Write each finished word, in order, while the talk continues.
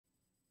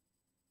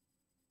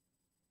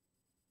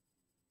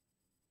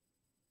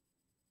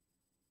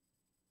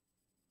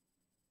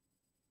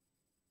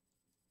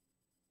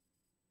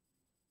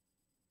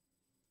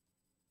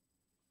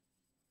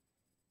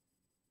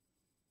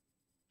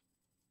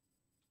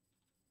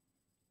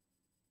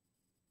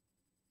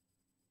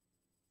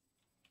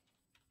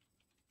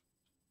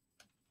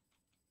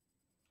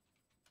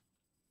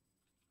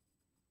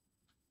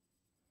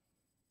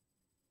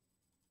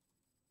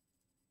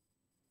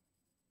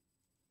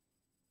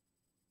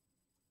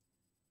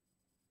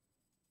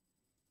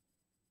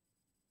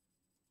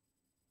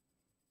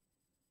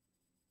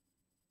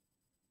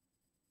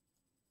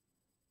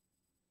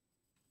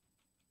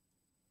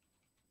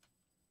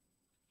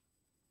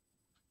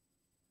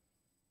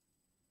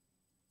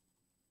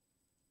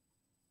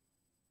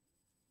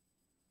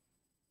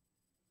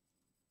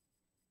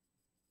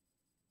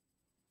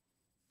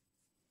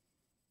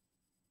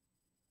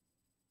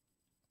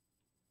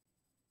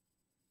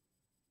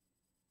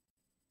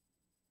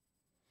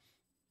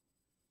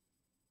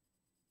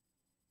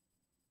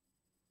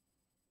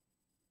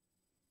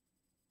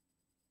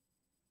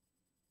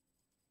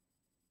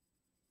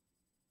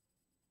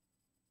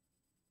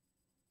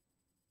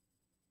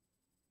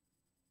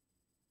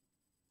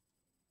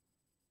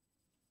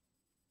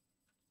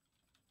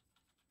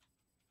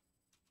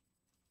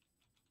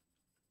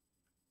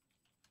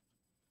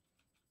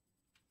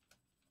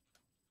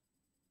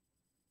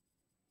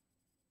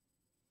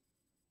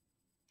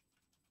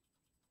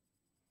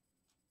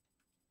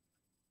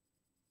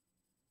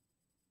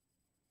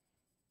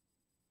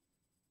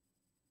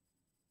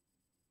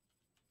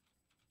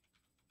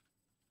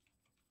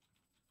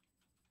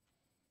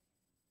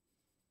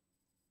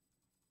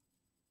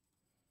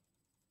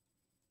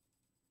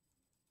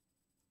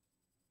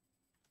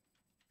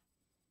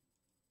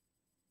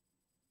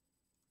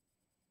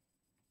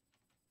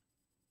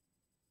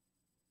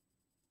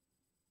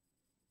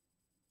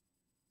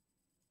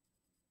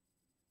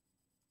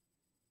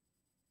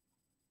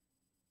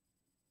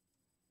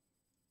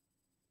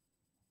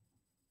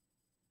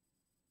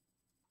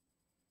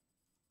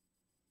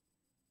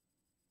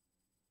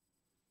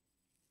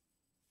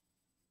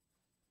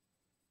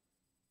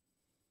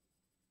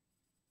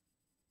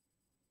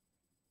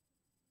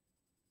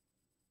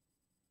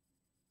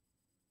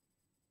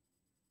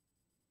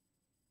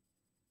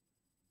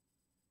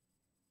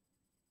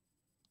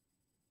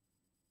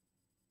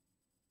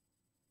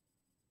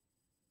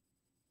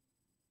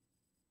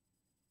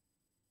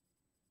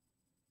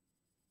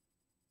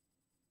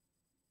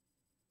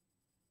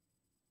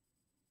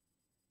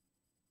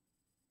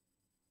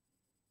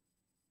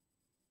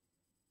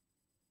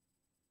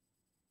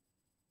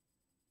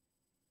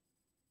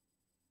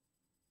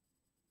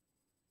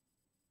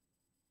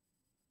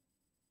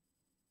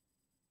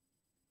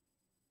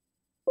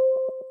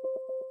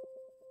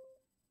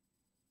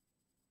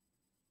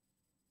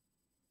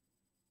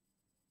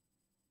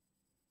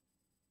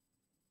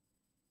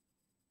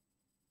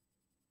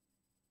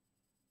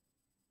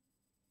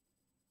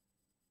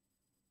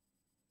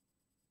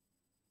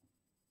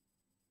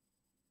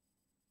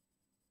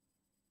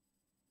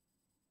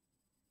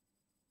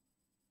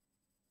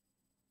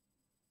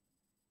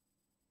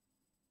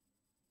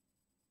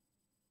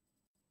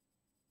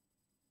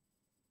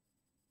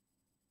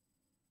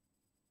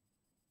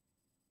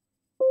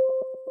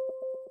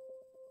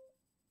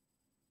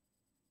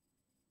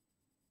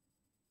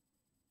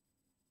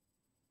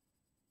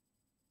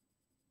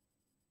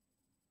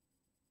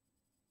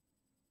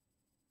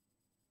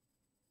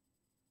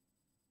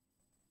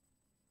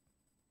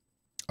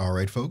All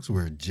right, folks,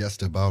 we're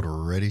just about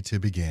ready to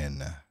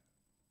begin.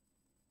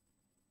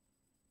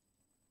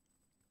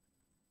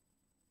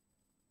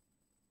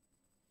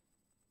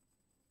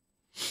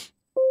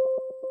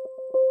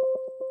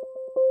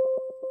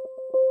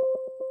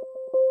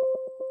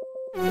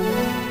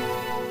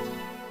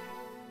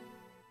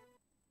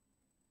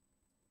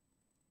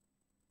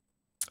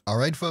 All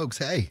right, folks,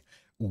 hey,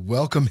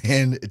 welcome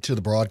in to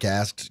the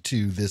broadcast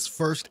to this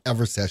first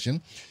ever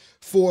session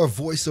for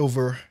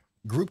voiceover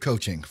group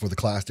coaching for the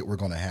class that we're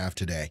going to have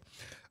today.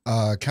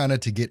 Kind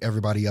of to get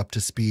everybody up to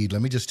speed, let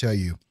me just tell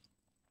you,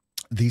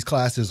 these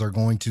classes are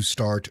going to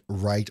start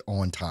right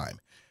on time.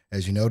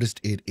 As you noticed,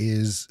 it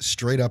is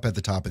straight up at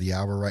the top of the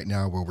hour right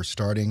now where we're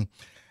starting,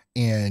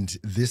 and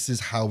this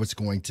is how it's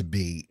going to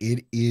be.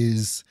 It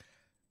is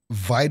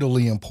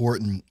vitally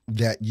important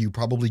that you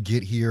probably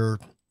get here,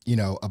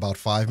 about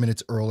 5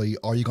 minutes early.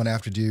 All you're going to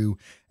have to do,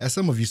 as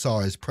some of you saw,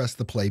 is press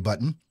the play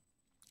button,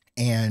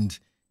 and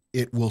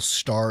it will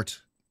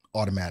start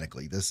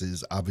automatically. This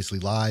is obviously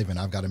live, and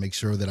I've got to make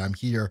sure that I'm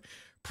here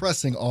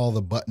pressing all the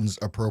buttons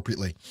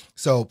appropriately.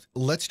 So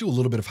let's do a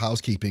little bit of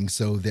housekeeping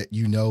so that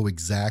you know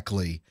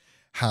exactly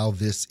how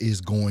this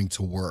is going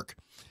to work.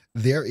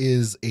 There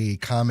is a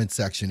comment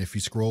section. If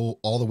you scroll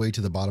all the way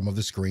to the bottom of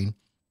the screen,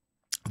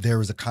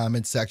 there is a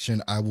comment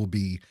section. I will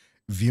be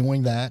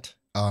viewing that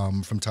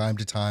from time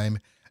to time,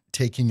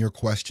 taking your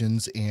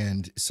questions.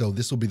 And so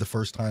this will be the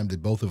first time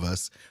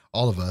that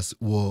all of us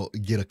will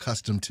get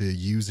accustomed to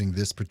using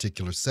this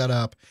particular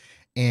setup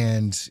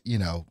and,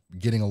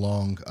 getting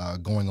along,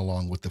 going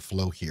along with the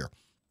flow here.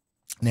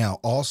 Now,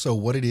 also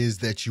what it is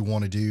that you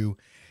want to do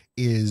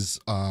is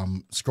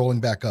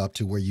scrolling back up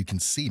to where you can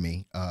see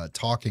me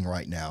talking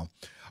right now.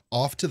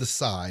 Off to the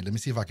side, let me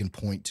see if I can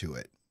point to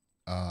it.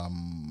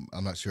 I'm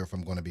not sure if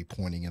I'm going to be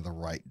pointing in the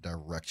right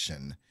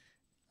direction.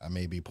 I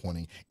may be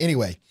pointing.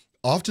 Anyway,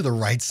 off to the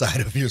right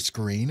side of your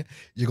screen,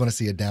 you're going to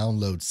see a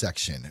download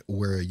section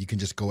where you can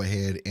just go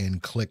ahead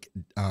and click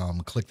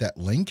that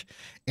link,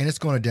 and it's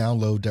going to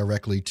download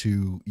directly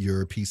to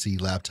your PC,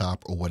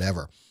 laptop, or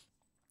whatever.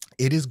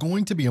 It is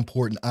going to be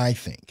important, I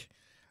think,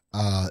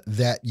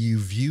 that you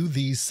view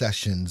these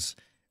sessions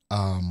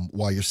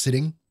while you're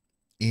sitting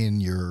in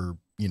your,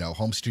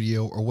 home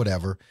studio or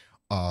whatever,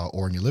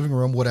 or in your living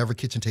room, whatever,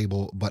 kitchen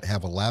table, but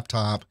have a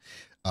laptop,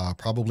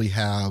 probably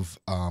have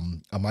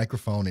a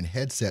microphone and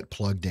headset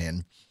plugged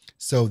in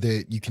so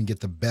that you can get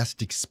the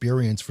best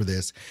experience for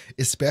this,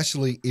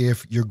 especially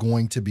if you're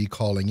going to be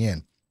calling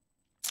in.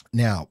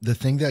 Now, the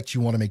thing that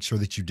you want to make sure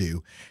that you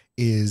do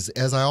is,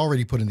 as I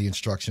already put in the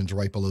instructions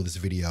right below this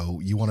video,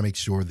 you want to make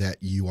sure that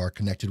you are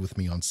connected with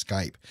me on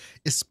Skype,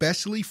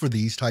 especially for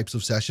these types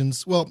of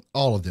sessions. Well,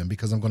 all of them,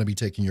 because I'm going to be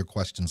taking your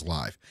questions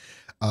live.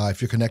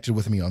 If you're connected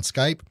with me on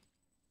Skype,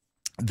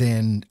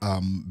 then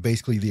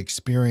basically the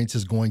experience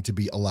is going to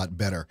be a lot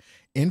better.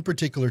 In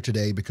particular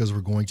today, because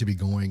we're going to be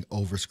going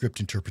over script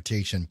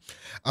interpretation,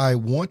 I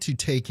want to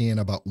take in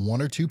about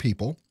 1 or 2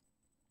 people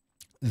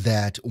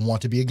that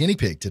want to be a guinea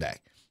pig today.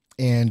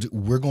 And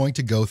we're going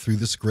to go through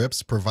the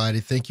scripts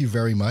provided, thank you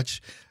very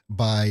much,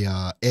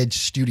 by Edge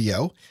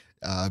Studio.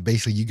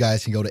 Basically, you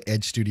guys can go to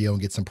Edge Studio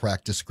and get some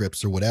practice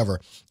scripts or whatever.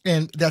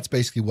 And that's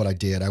basically what I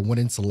did. I went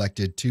and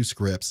selected 2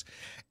 scripts,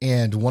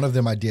 and one of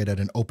them I did at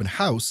an open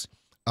house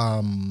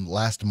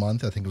last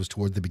month. I think it was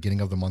toward the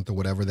beginning of the month or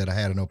whatever, that I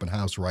had an open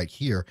house right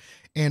here,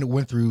 and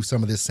went through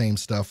some of this same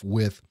stuff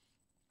with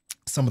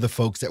some of the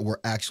folks that were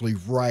actually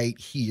right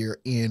here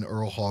in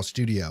Earl Hall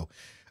Studio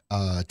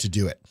to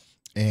do it.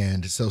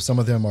 And so some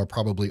of them are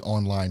probably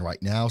online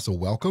right now. So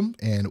welcome,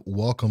 and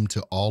welcome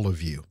to all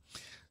of you.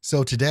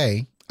 So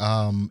today,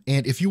 and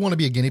if you want to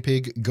be a guinea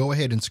pig, go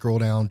ahead and scroll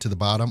down to the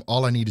bottom.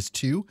 All I need is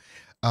 2.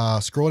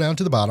 Scroll down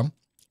to the bottom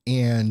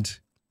and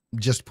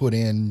just put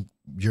in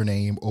your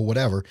name or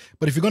whatever.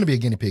 But if you're going to be a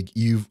guinea pig,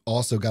 you've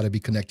also got to be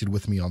connected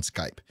with me on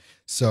Skype.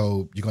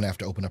 So you're going to have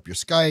to open up your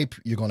Skype.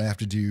 You're going to have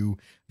to do,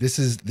 this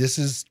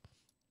is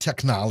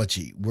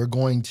technology.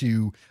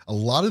 A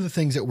lot of the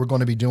things that we're going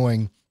to be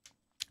doing,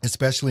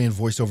 especially in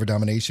voiceover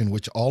domination,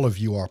 which all of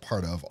you are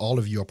part of. All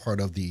of you are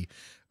part of the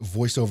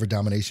voiceover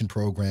domination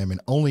program, and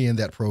only in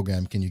that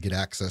program can you get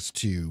access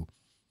to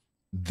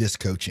this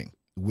coaching,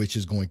 which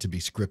is going to be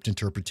script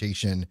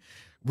interpretation.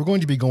 We're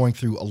going to be going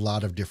through a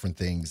lot of different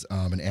things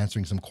and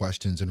answering some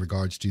questions in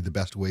regards to the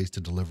best ways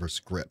to deliver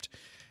script.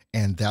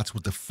 And that's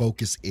what the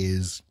focus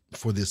is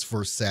for this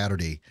first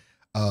Saturday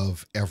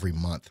of every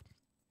month.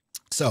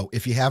 So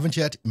if you haven't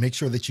yet, make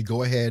sure that you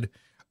go ahead,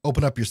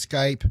 open up your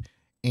Skype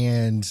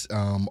and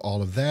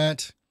all of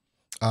that.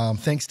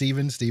 Thanks,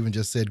 Stephen. Stephen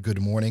just said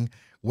good morning.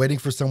 Waiting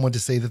for someone to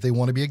say that they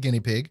want to be a guinea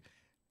pig.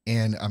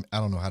 And I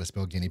don't know how to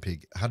spell guinea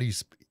pig. How do you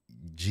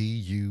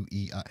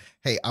G-U-E-I?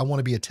 Hey, I want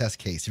to be a test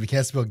case. If you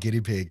can't spell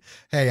guinea pig,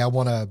 hey, I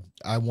want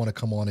to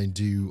come on and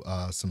do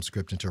some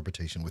script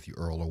interpretation with you,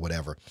 Earl, or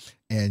whatever.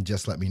 And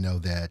just let me know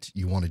that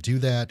you want to do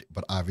that.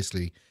 But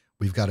obviously,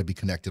 we've got to be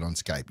connected on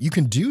Skype. You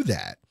can do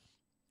that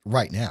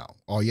right now.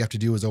 All you have to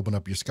do is open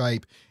up your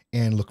Skype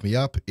and look me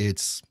up.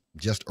 It's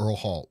just Earl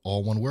Hall,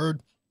 all one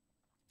word.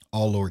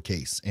 all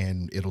lowercase,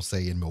 and it'll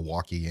say in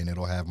Milwaukee, and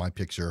it'll have my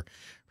picture,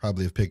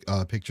 probably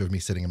a picture of me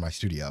sitting in my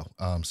studio.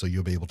 So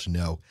you'll be able to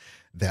know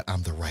that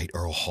I'm the right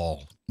Earl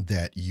Hall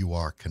that you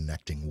are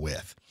connecting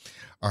with.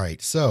 All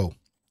right. So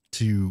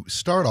to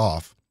start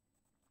off,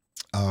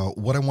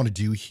 what I want to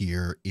do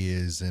here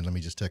is, and let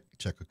me just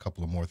check a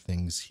couple of more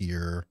things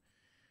here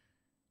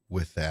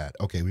with that.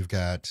 Okay, we've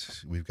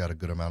got a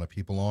good amount of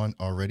people on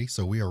already,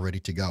 so we are ready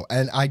to go.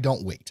 And I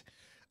don't wait.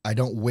 I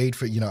don't wait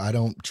for, I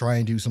don't try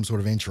and do some sort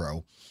of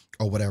intro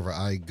or whatever.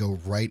 I go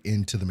right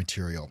into the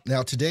material.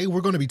 Now, today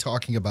we're going to be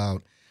talking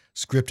about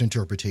script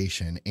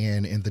interpretation,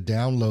 and in the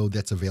download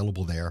that's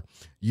available there,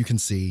 you can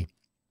see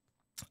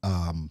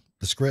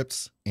the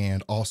scripts,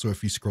 and also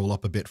if you scroll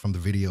up a bit from the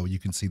video, you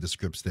can see the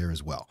scripts there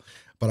as well.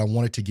 But I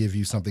wanted to give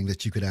you something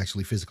that you could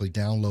actually physically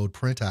download,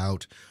 print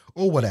out,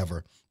 or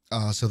whatever,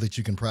 so that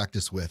you can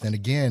practice with. And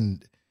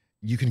again,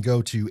 you can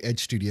go to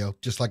Edge Studio,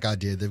 just like I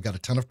did. They've got a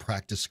ton of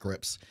practice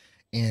scripts,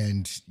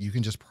 and you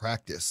can just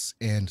practice.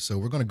 And so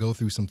we're going to go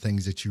through some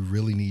things that you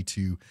really need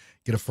to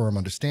get a firm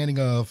understanding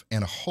of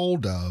and a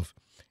hold of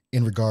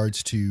in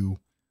regards to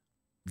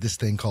this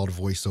thing called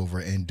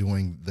voiceover and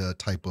doing the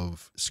type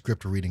of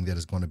script reading that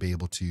is going to be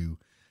able to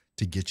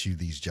get you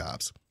these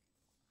jobs.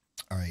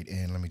 All right,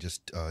 and let me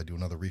just do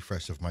another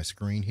refresh of my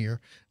screen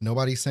here.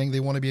 Nobody's saying they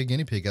want to be a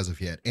guinea pig as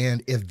of yet.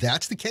 And if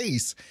that's the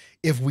case,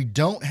 if we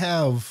don't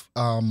have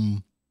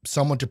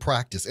someone to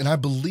practice, and I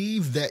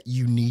believe that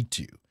you need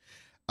to,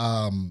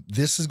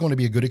 this is going to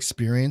be a good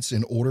experience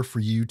in order for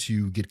you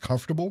to get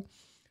comfortable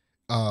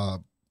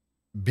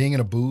being in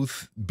a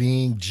booth,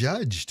 being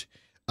judged,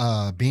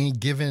 being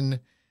given,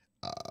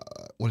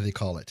 what do they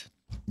call it?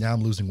 Now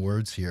I'm losing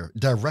words here.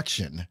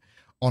 Direction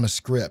on a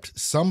script.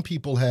 Some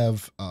people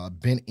have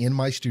been in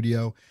my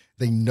studio.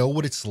 They know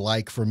what it's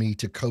like for me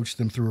to coach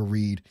them through a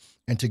read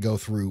and to go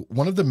through.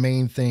 One of the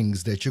main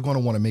things that you're going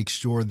to want to make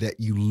sure that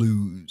you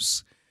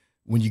lose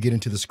when you get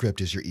into the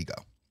script is your ego.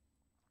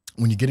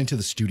 When you get into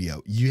the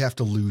studio, you have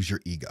to lose your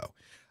ego.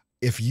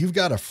 If you've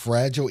got a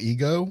fragile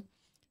ego,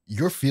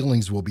 your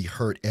feelings will be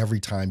hurt every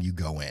time you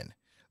go in.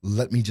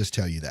 Let me just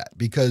tell you that,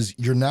 because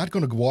you're not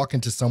going to walk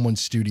into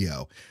someone's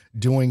studio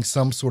doing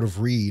some sort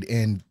of read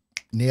and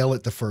nail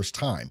it the first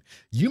time.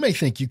 You may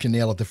think you can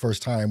nail it the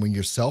first time when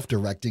you're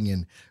self-directing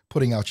and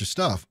putting out your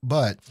stuff,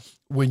 but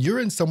when you're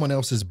in someone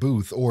else's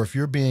booth, or if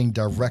you're being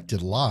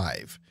directed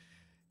live,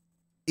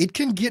 it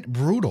can get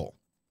brutal.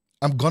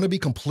 I'm going to be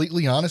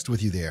completely honest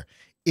with you there.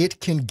 It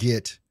can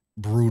get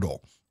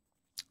brutal.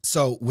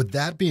 So with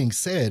that being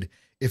said,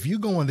 if you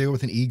go in there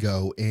with an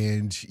ego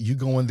and you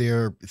go in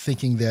there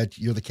thinking that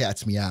you're the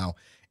cat's meow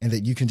and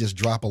that you can just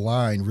drop a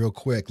line real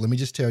quick, let me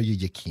just tell you,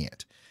 you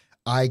can't.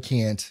 I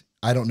can't.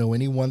 I don't know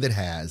anyone that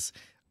has.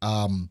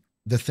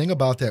 The thing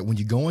about that, when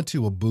you go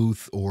into a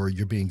booth or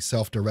you're being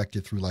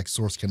self-directed through like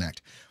Source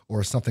Connect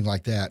or something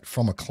like that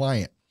from a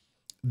client,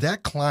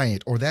 that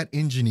client or that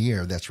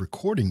engineer that's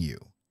recording you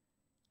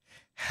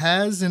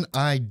has a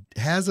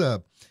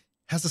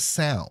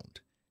sound,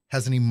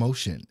 has an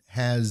emotion,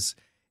 has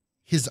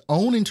his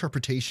own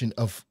interpretation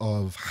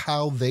of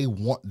how they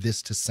want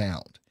this to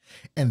sound.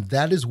 And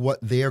that is what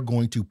they're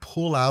going to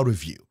pull out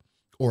of you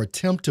or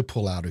attempt to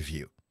pull out of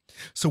you.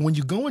 So when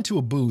you go into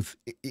a booth,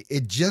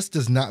 it just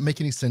does not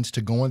make any sense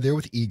to go in there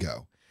with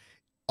ego.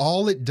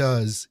 All it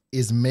does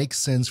is make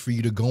sense for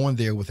you to go in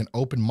there with an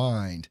open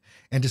mind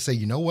and to say,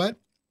 you know what?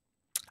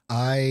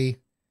 I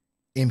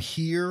am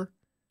here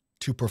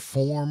to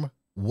perform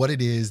what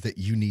it is that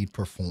you need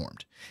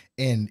performed.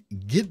 And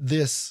get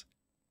this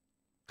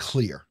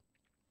clear.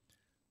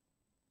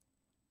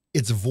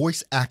 It's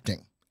voice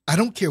acting. I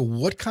don't care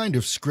what kind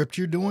of script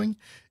you're doing,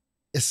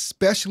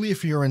 especially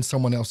if you're in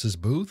someone else's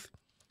booth.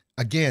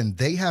 Again,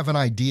 they have an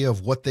idea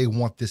of what they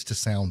want this to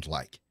sound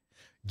like.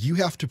 You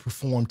have to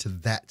perform to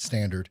that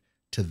standard,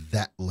 to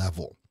that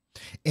level.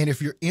 And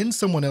if you're in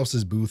someone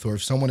else's booth, or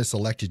if someone has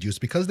selected you, it's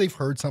because they've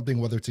heard something,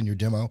 whether it's in your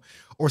demo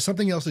or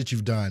something else that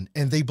you've done,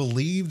 and they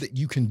believe that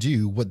you can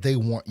do what they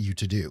want you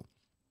to do.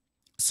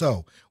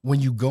 So when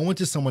you go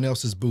into someone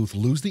else's booth,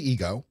 lose the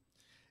ego,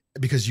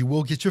 because you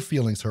will get your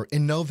feelings hurt,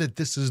 and know that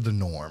this is the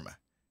norm.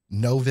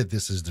 Know that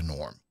this is the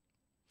norm.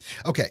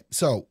 Okay,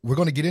 so we're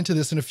going to get into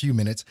this in a few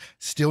minutes.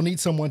 Still need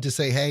someone to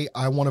say, hey,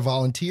 I want to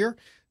volunteer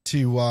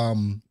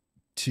to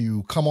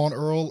come on,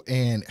 Earl,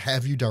 and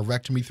have you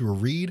direct me through a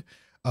read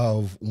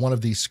of one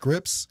of these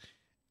scripts,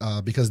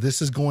 because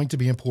this is going to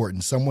be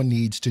important. Someone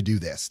needs to do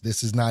this.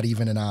 This is not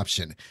even an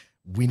option.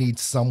 We need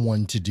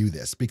someone to do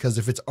this, because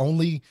if it's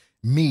only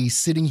me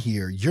sitting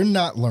here, you're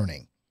not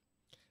learning.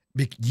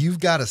 You've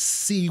got to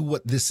see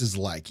what this is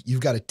like. You've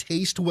got to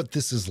taste what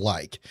this is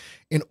like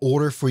in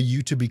order for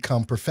you to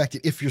become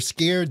perfected. If you're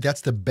scared,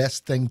 that's the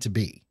best thing to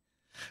be,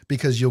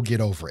 because you'll get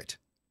over it.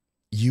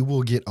 You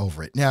will get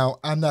over it. Now,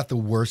 I'm not the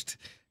worst,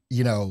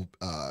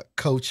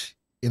 coach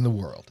in the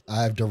world.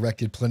 I've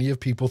directed plenty of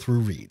people through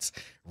reads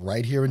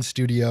right here in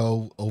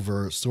studio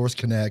over Source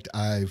Connect.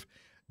 I've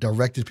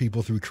directed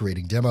people through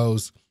creating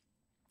demos.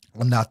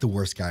 I'm not the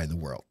worst guy in the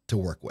world to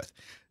work with.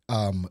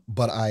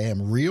 But I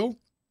am real.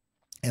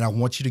 And I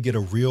want you to get a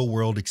real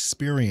world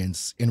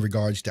experience in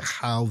regards to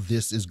how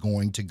this is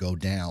going to go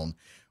down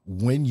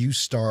when you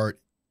start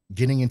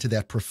getting into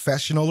that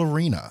professional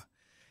arena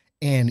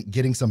and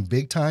getting some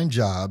big time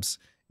jobs,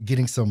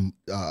 getting some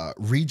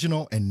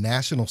regional and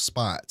national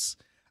spots.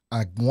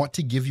 I want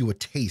to give you a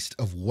taste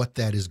of what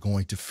that is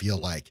going to feel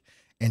like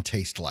and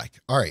taste like.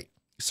 All right.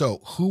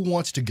 So who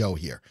wants to go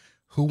here?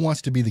 Who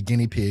wants to be the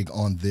guinea pig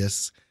on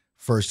this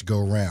first go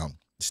round?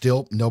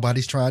 Still,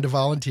 nobody's trying to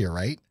volunteer,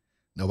 right?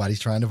 Nobody's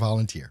trying to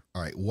volunteer.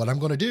 All right. What I'm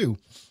going to do,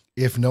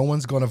 if no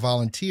one's going to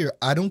volunteer,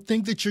 I don't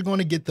think that you're going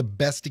to get the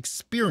best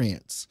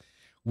experience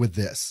with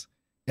this.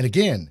 And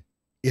again,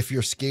 if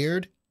you're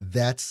scared,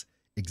 that's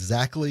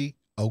exactly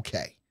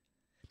okay.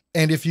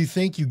 And if you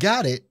think you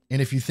got it,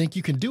 and if you think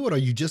you can do it, or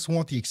you just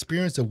want the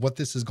experience of what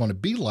this is going to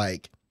be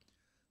like,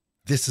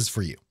 this is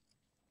for you.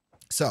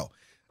 So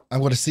I'm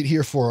going to sit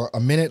here for a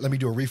minute. Let me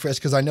do a refresh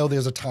because I know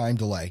there's a time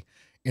delay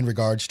in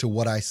regards to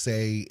what I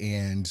say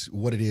and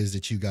what it is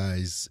that you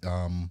guys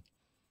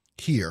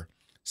hear.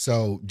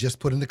 So just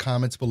put in the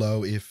comments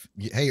below if,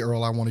 hey,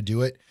 Earl, I want to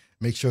do it.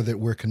 Make sure that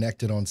we're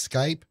connected on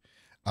Skype.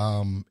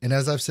 And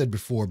as I've said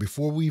before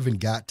we even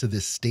got to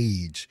this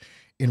stage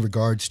in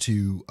regards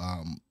to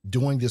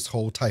doing this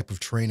whole type of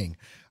training,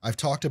 I've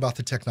talked about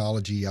the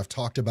technology. I've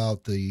talked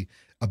about the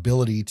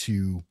ability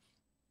to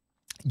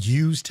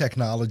use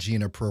technology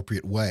in an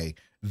appropriate way.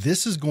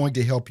 This is going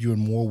to help you in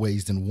more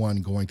ways than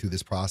one going through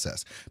this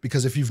process.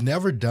 Because if you've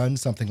never done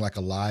something like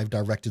a live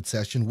directed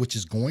session, which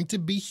is going to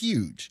be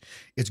huge,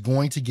 it's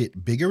going to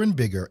get bigger and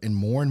bigger and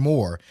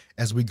more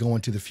as we go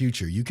into the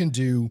future. You can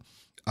do,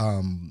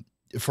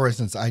 for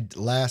instance,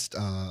 last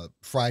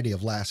Friday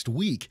of last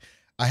week,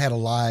 I had a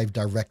live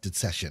directed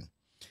session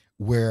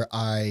where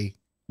I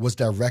was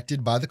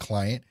directed by the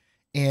client,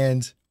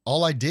 and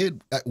all I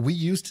did, we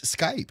used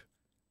Skype.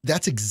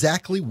 That's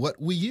exactly what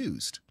we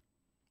used.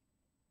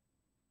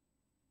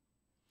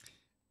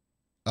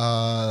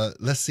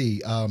 Let's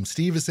see.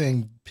 Steve is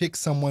saying, pick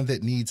someone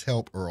that needs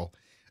help, Earl.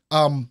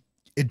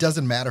 It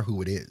doesn't matter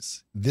who it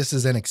is. This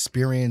is an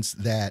experience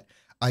that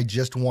I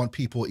just want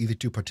people either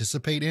to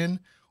participate in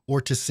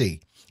or to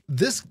see.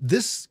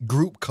 This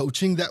group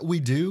coaching that we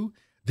do,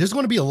 there's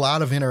going to be a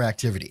lot of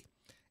interactivity.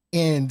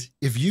 And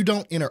if you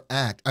don't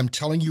interact, I'm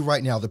telling you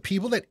right now, the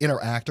people that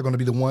interact are going to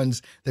be the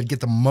ones that get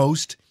the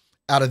most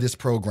out of this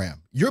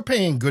program. You're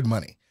paying good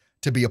money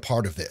to be a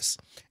part of this.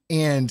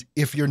 And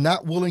if you're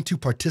not willing to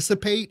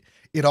participate,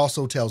 it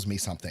also tells me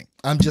something.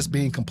 I'm just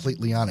being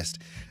completely honest.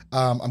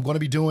 I'm going to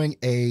be doing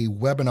a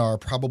webinar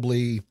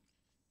probably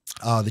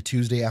the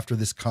Tuesday after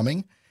this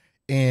coming,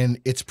 and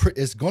it's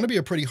going to be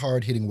a pretty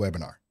hard-hitting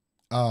webinar.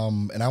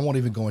 And I won't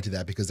even go into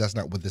that because that's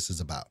not what this is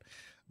about.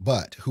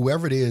 But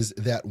whoever it is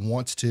that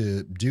wants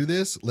to do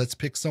this, let's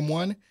pick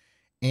someone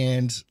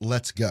and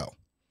let's go.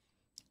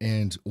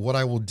 And what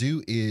I will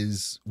do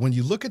is when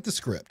you look at the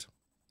script,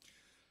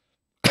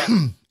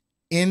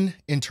 in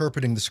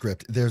interpreting the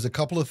script, there's a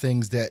couple of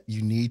things that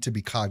you need to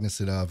be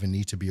cognizant of and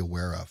need to be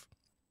aware of.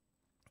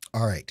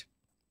 All right.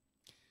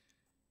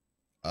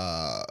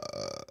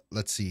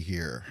 Let's see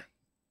here.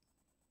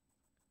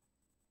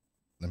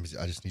 Let me see.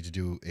 I just need to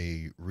do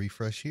a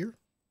refresh here.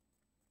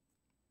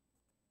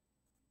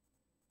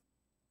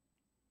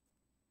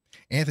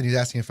 Anthony's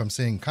asking if I'm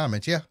seeing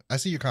comments. Yeah, I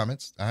see your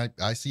comments.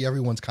 I see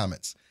everyone's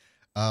comments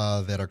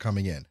that are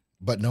coming in,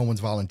 but no one's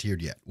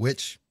volunteered yet,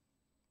 which,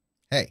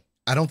 hey,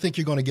 I don't think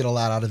you're going to get a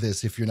lot out of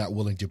this if you're not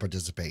willing to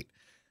participate.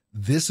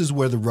 This is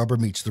where the rubber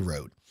meets the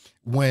road.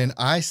 When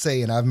I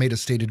say, and I've made a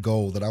stated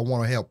goal that I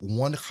want to help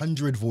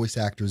 100 voice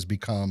actors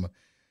become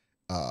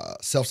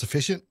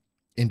self-sufficient,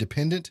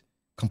 independent,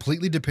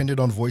 completely dependent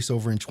on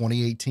voiceover in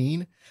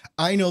 2018,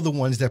 I know the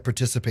ones that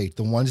participate,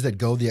 the ones that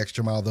go the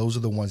extra mile, those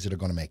are the ones that are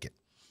going to make it.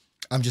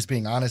 I'm just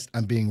being honest.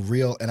 I'm being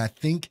real. And I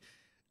think,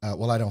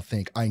 well, I don't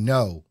think, I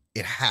know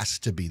it has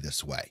to be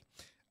this way.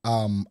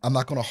 I'm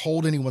not going to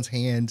hold anyone's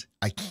hand.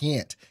 I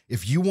can't.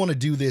 If you want to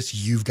do this,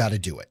 you've got to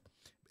do it.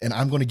 And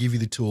I'm going to give you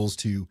the tools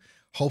to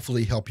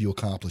hopefully help you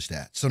accomplish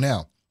that. So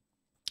now,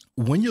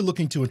 when you're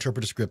looking to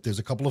interpret a script, there's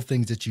a couple of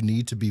things that you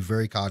need to be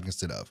very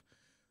cognizant of.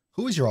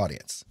 Who is your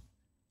audience?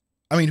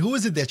 I mean, who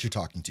is it that you're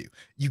talking to?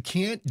 You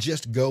can't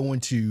just go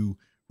into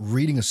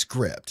reading a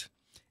script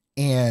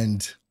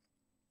and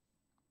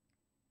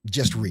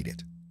just read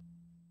it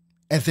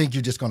and think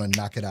you're just going to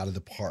knock it out of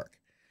the park.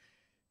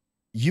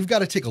 You've got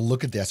to take a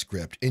look at that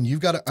script and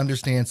you've got to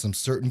understand some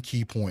certain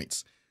key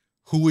points.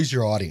 Who is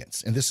your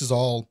audience? And this is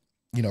all,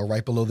 you know,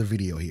 right below the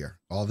video here.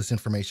 All this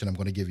information I'm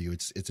going to give you,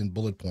 it's in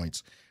bullet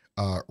points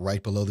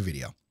right below the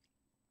video.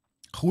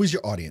 Who is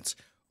your audience?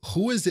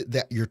 Who is it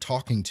that you're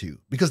talking to?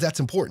 Because that's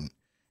important.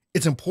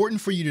 It's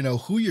important for you to know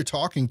who you're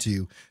talking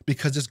to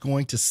because it's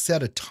going to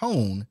set a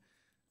tone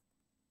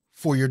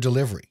for your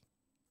delivery.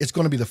 It's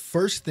going to be the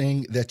first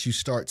thing that you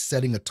start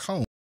setting a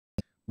tone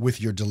with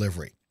your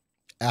delivery.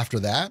 After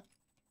that,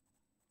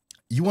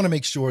 you want to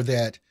make sure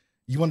that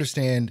you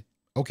understand,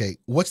 okay,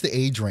 what's the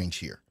age range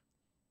here?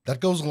 That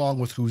goes along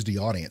with who's the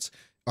audience.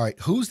 All right,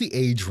 who's the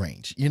age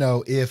range? You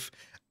know, if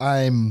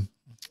I'm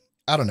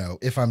I don't know,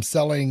 if I'm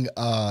selling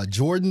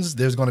Jordans,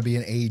 there's going to be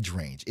an age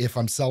range. If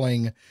I'm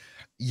selling,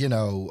 you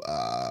know,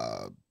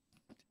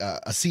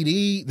 a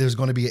CD, there's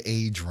going to be an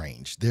age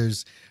range.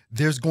 There's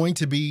going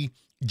to be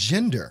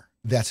gender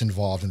that's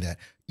involved in that.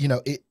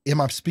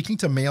 Am I speaking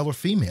to male or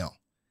female?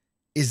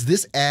 Is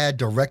this ad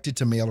directed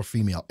to male or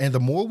female? And the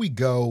more we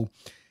go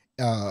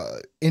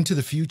into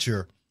the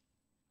future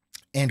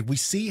and we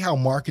see how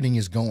marketing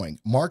is going,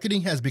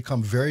 marketing has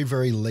become very,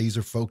 very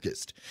laser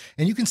focused.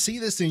 And you can see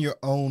this in your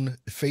own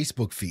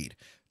Facebook feed.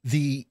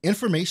 The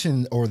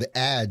information or the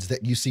ads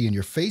that you see in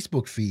your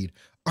Facebook feed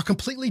are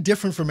completely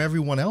different from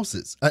everyone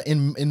else's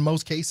in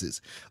most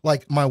cases.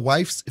 Like my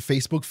wife's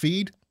Facebook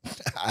feed,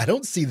 I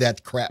don't see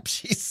that crap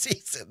she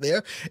sees in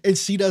there, and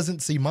she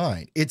doesn't see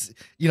mine. It's,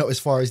 as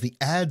far as the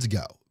ads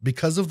go,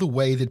 because of the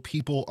way that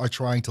people are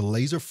trying to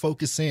laser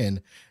focus in,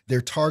 they're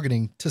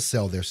targeting to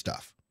sell their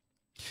stuff.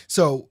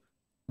 So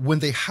when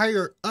they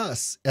hire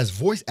us as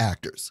voice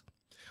actors,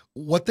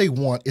 what they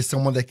want is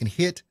someone that can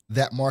hit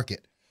that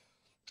market.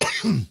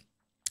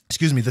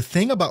 Excuse me. The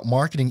thing about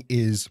marketing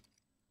is,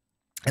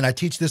 and I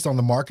teach this on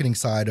the marketing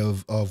side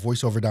of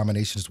voiceover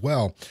domination as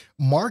well,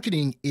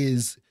 marketing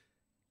is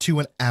to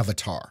an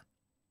avatar.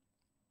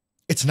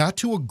 It's not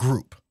to a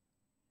group.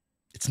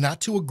 It's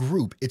not to a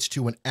group. It's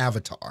to an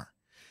avatar,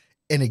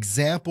 an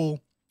example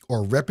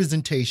or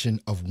representation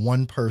of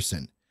one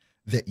person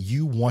that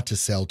you want to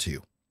sell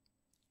to.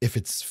 If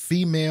it's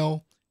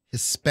female,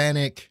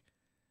 Hispanic,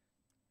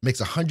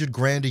 makes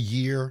 $100,000 a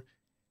year,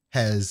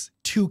 has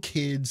 2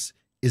 kids,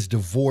 is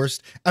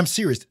divorced. I'm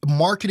serious.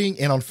 Marketing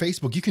and on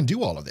Facebook, you can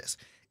do all of this.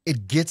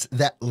 It gets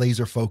that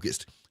laser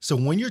focused. So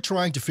when you're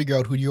trying to figure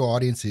out who your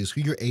audience is,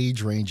 who your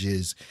age range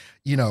is,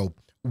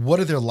 what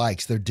are their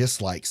likes, their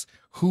dislikes,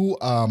 who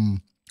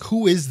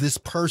is this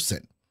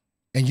person?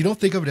 And you don't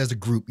think of it as a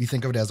group, you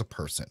think of it as a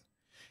person.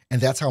 And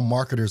that's how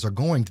marketers are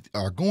going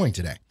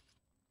today.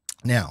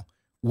 Now,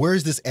 where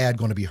is this ad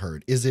going to be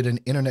heard? Is it an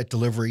internet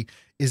delivery?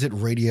 Is it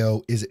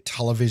radio? Is it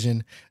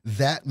television?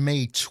 That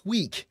may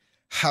tweak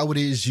how it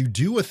is you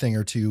do a thing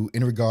or two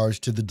in regards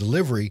to the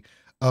delivery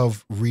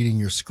of reading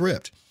your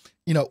script.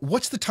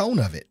 What's the tone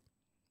of it?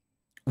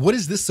 What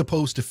is this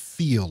supposed to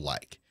feel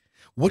like?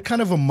 What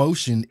kind of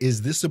emotion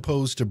is this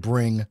supposed to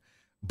bring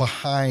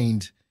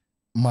behind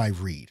my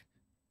read?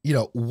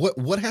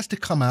 What has to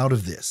come out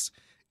of this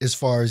as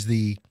far as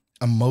the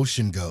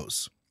emotion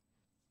goes?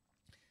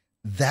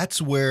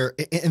 That's where,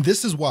 and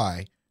this is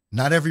why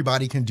not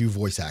everybody can do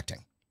voice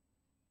acting.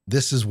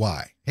 This is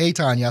why. Hey,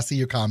 Tanya, I see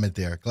your comment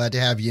there. Glad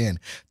to have you in.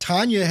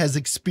 Tanya has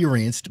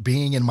experienced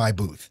being in my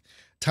booth.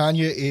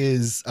 Tanya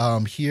is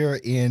here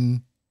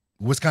in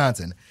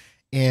Wisconsin.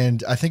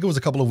 And I think it was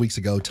a couple of weeks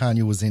ago,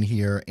 Tanya was in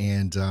here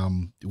and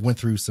went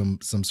through some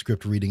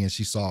script reading, and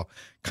she saw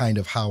kind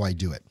of how I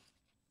do it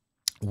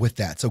with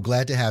that. So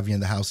glad to have you in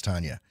the house,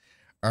 Tanya.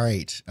 All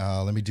right,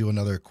 let me do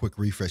another quick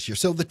refresh here.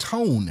 So the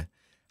tone,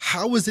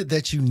 how is it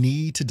that you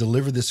need to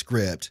deliver the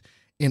script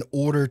in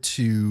order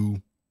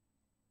to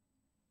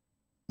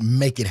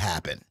make it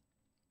happen?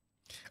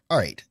 All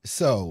right,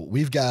 so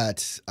we've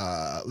got,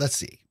 let's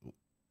see.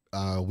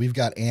 We've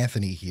got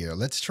Anthony here.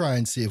 Let's try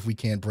and see if we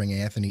can't bring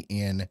Anthony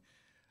in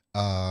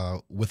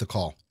with a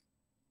call,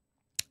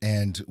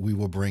 and we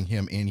will bring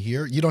him in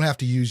here. You don't have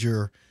to use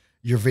your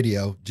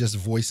video, just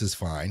voice is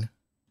fine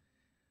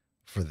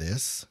for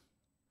this.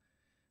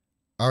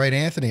 All right,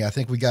 Anthony, I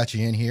think we got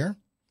you in here.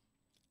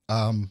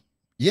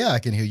 Yeah, I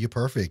can hear you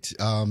perfect.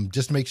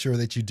 Just make sure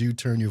that you do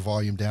turn your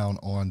volume down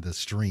on the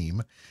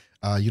stream.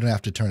 You don't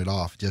have to turn it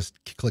off. Just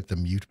click the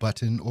mute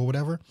button or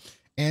whatever,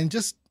 and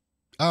just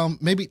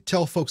maybe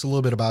tell folks a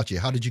little bit about you.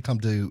 How did you come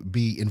to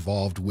be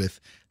involved with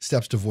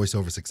Steps to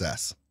Voiceover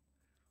Success?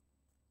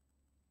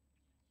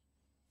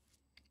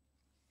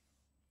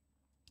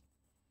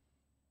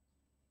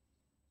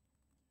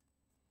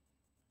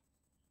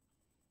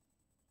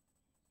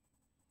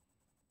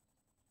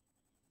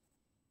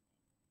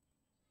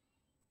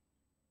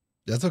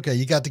 That's okay.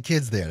 You got the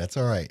kids there. That's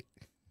all right.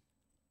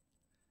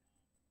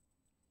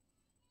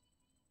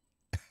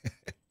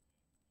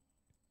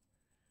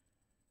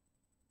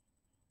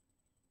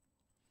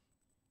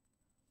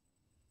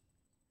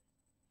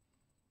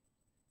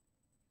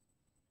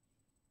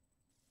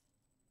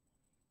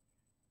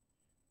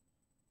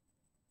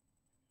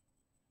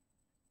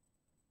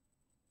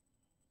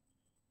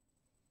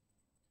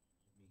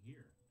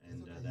 Here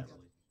and that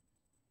really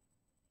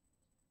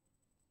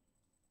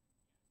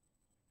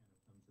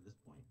come to this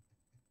point.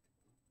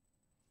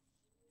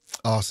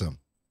 Awesome.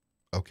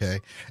 Okay.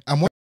 I'm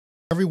wondering,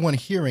 everyone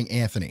hearing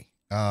Anthony?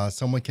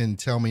 Someone can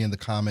tell me in the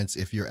comments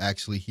if you're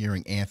actually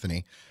hearing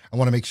Anthony. I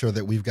want to make sure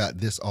that we've got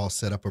this all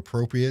set up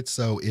appropriate.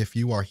 So if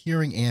you are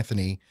hearing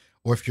Anthony,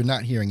 or if you're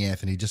not hearing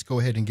Anthony, just go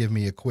ahead and give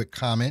me a quick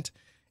comment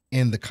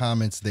in the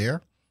comments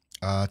there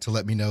to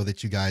let me know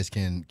that you guys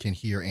can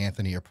hear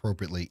Anthony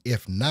appropriately.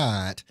 If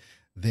not,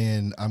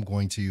 then I'm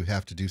going to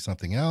have to do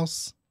something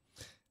else.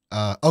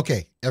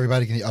 Okay,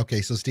 everybody can.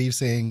 Okay, so Steve's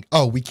saying,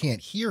 "Oh, we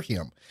can't hear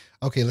him."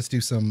 Okay, let's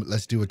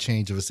do a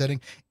change of a setting.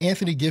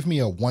 Anthony, give me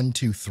a 1,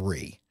 2,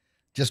 3.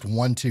 Just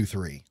 1, 2,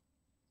 3.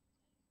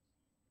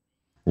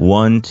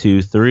 1,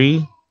 2,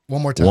 3.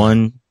 One more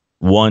time.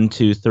 1,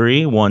 2,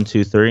 3. 1,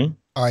 2, 3.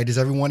 All right. Is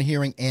everyone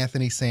hearing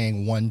Anthony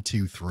saying 1,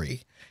 2,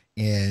 3?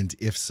 And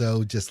if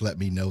so, just let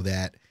me know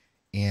that.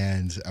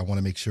 And I want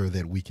to make sure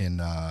that we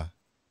can,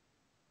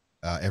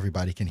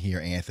 everybody can hear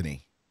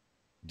Anthony.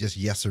 Just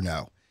yes or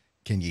no.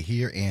 Can you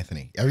hear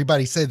Anthony?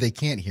 Everybody said they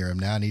can't hear him.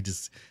 Now I need to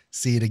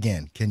see it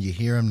again. Can you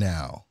hear him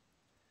now?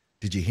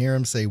 Did you hear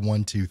him say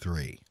 1, 2,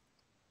 3?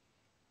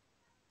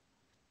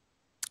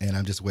 And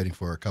I'm just waiting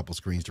for a couple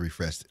screens to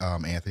refresh.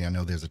 Anthony, I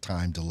know there's a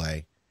time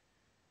delay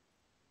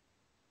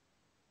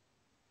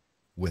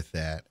with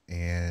that.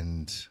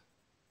 And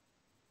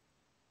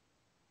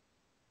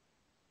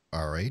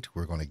all right,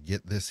 we're going to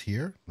get this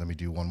here. Let me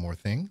do one more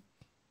thing.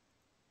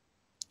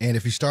 And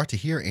if you start to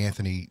hear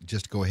Anthony,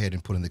 just go ahead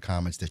and put in the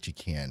comments that you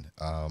can.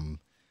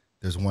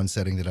 There's one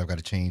setting that I've got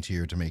to change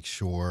here to make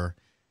sure.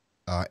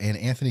 And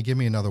Anthony, give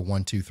me another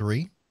 1, 2,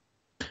 3.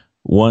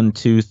 1,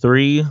 2,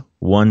 3.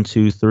 1,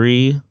 2,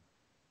 3.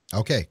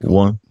 Okay, cool.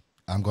 1.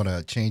 I'm going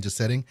to change the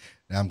setting.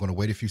 Now I'm going to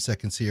wait a few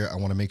seconds here. I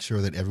want to make sure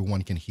that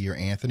everyone can hear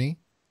Anthony.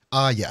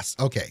 Yes.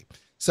 Okay.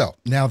 So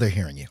now they're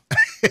hearing you.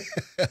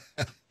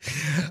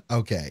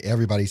 Okay.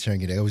 Everybody's hearing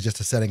it. It was just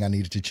a setting I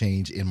needed to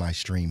change in my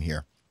stream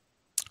here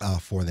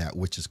for that,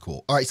 which is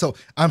cool. All right. So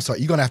I'm sorry.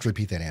 You're going to have to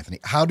repeat that, Anthony.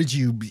 How did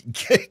you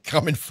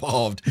come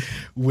involved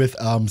with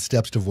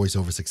Steps to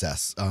Voiceover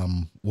Success?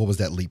 What was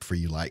that leap for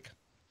you like?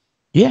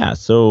 Yeah.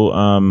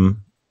 So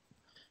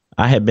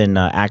I had been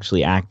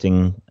actually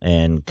acting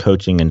and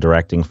coaching and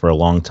directing for a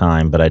long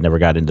time, but I never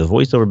got into the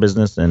voiceover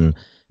business. And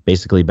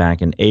basically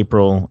back in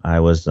April, I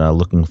was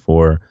looking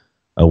for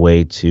a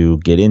way to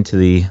get into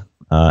the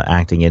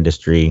acting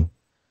industry.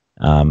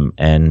 I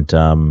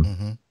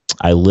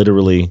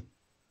literally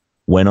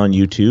went on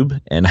YouTube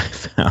and I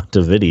found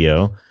a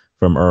video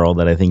from Earl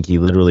that I think he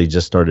literally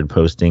just started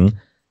posting.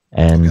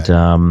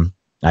 And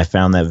I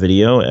found that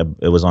video.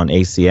 It was on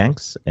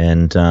ACX.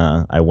 And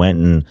I went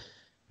and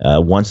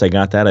once I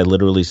got that, I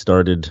literally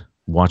started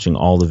watching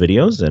all the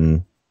videos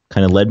and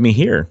kind of led me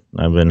here.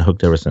 I've been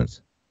hooked ever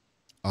since.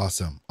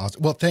 Awesome.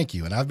 Well, thank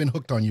you. And I've been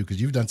hooked on you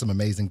because you've done some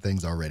amazing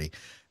things already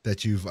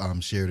that you've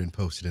shared and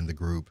posted in the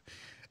group.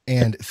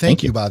 And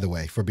thank you, by the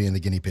way, for being the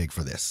guinea pig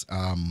for this.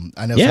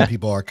 I know some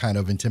people are kind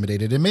of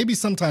intimidated, and maybe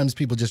sometimes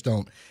people just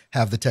don't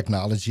have the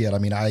technology yet. I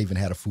mean, I even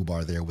had a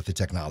FUBAR there with the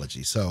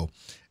technology, so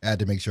I had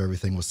to make sure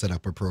everything was set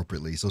up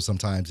appropriately. So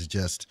sometimes it's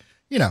just,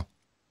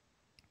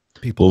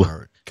 people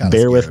are kind of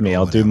bear with me.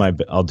 I'll do my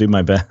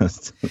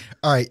best.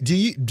 All right. Do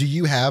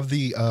you have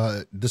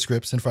the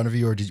scripts in front of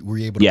you, or were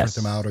you able to print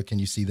them out, or can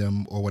you see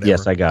them, or whatever?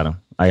 Yes, I got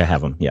them. I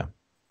have them. Yeah.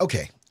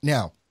 Okay.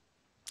 Now,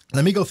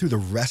 let me go through the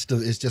rest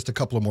of it's just a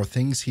couple of more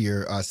things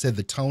here. Said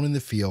the tone and the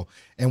feel,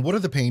 and what are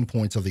the pain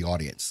points of the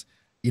audience?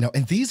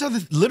 And these are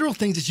the literal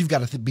things that you've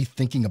got to be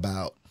thinking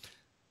about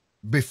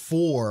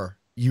before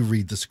you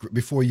read the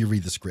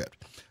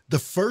script. The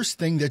first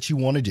thing that you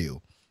want to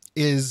do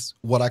is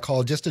what I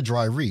call just a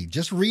dry read.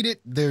 Just read it.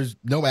 There's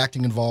no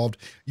acting involved.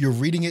 You're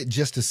reading it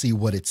just to see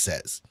what it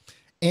says.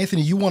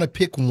 Anthony, you want to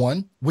pick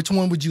one? Which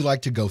one would you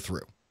like to go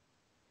through?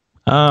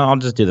 I'll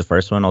just do the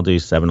first one. I'll do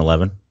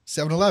 7-Eleven.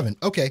 7-Eleven.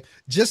 Okay.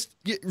 Just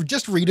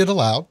read it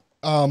aloud.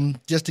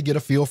 Just to get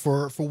a feel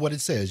for what it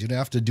says. You don't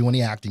have to do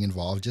any acting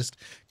involved. Just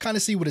kind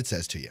of see what it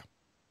says to you.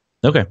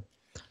 Okay.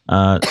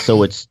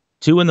 So it's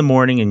 2 a.m.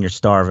 and you're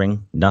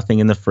starving, nothing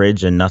in the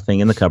fridge and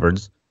nothing in the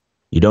cupboards.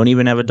 You don't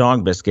even have a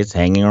dog biscuits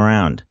hanging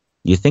around.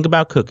 You think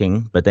about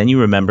cooking, but then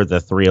you remember the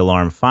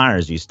 3-alarm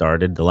fires you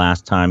started the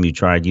last time you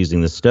tried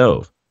using the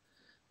stove.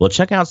 Well,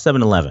 check out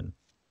 7-Eleven.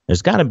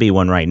 There's got to be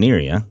one right near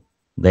you.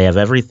 They have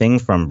everything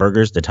from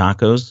burgers to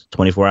tacos,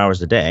 24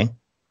 hours a day,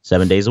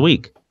 7 days a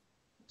week.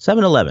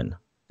 7-Eleven.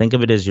 Think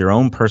of it as your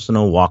own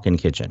personal walk-in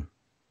kitchen.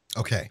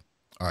 Okay.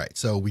 All right.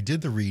 So we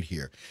did the read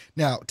here.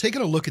 Now,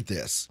 taking a look at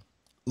this,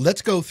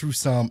 let's go through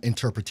some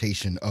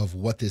interpretation of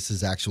what this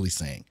is actually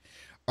saying.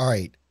 All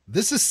right.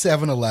 This is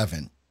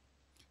 7-Eleven.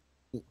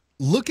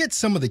 Look at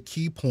some of the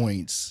key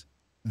points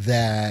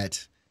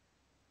that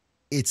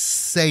it's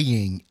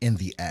saying in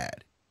the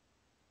ad.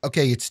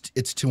 Okay,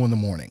 it's 2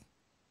 a.m.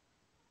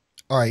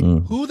 All right,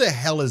 Who the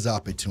hell is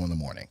up at 2 a.m?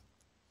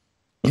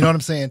 You know what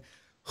I'm saying?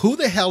 Who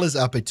the hell is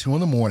up at 2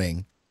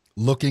 a.m.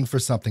 looking for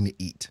something to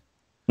eat?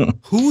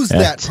 Who's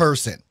that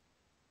person?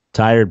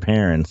 Tired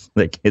parents.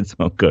 The kids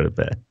won't go to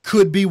bed.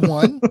 Could be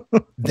one.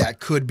 That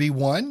could be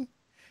one.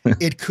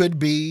 It could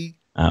be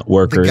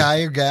workers. The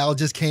guy or gal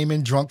just came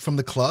in drunk from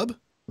the club.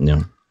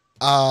 No.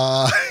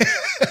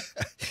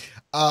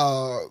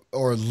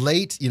 Or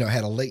late,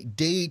 had a late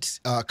date,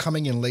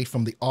 coming in late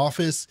from the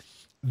office.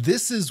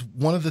 This is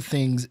one of the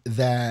things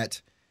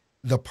that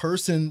the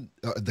person,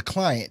 the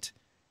client,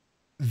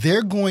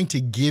 they're going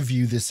to give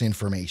you this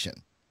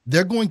information.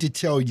 They're going to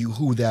tell you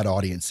who that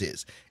audience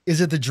is.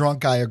 Is it the drunk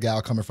guy or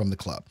gal coming from the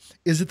club?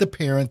 Is it the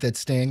parent that's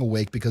staying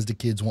awake because the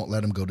kids won't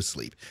let him go to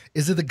sleep?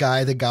 Is it the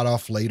guy that got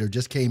off late or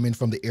just came in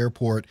from the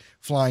airport,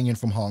 flying in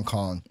from Hong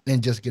Kong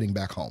and just getting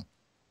back home?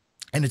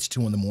 And it's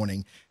 2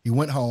 a.m. He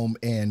went home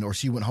or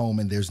she went home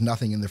and there's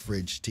nothing in the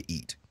fridge to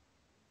eat.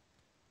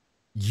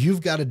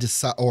 you've got to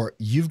decide, or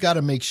you've got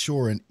to make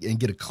sure and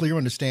get a clear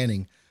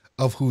understanding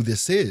of who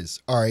this is.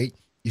 All right.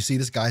 You see,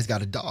 this guy's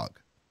got a dog,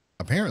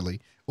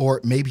 apparently,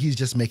 or maybe he's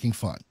just making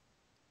fun.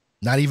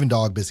 Not even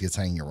dog biscuits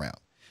hanging around.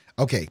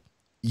 Okay.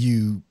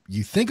 You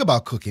think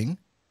about cooking,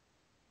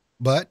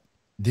 but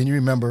then you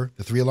remember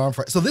the 3-alarm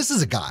fire. So this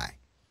is a guy.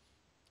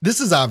 This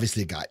is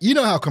obviously a guy. You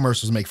know how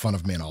commercials make fun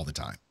of men all the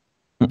time.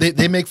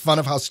 They make fun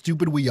of how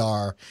stupid we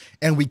are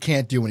and we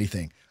can't do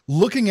anything.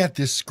 Looking at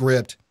this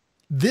script,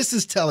 this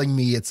is telling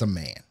me it's a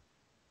man.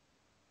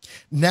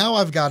 Now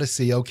I've got to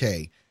see,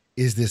 okay,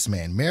 is this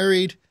man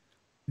married?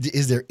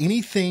 Is there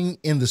anything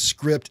in the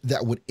script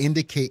that would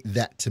indicate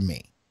that to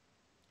me?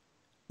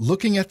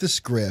 Looking at the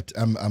script,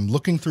 I'm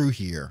looking through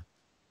here.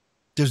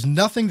 There's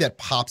nothing that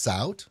pops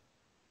out.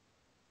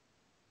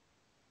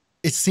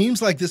 It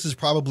seems like this is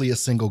probably a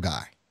single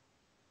guy.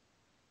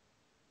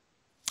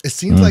 It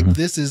seems like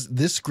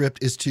this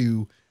script is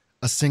to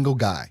a single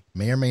guy.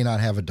 May or may not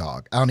have a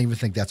dog. I don't even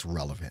think that's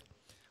relevant.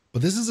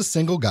 But this is a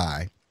single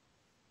guy.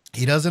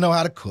 He doesn't know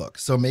how to cook.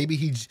 So maybe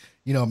he's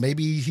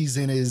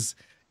in his,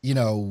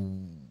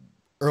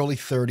 early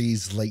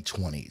 30s, late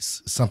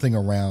 20s, something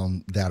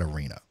around that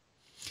arena.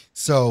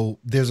 So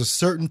there's a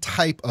certain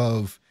type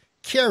of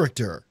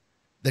character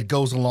that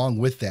goes along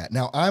with that.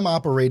 Now I'm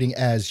operating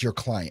as your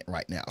client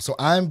right now. So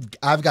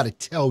I've got to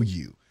tell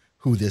you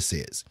who this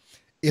is.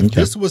 If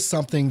this was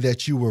something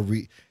that you were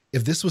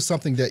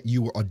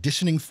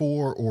auditioning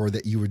for, or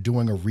that you were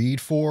doing a read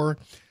for,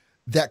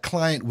 that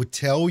client would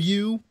tell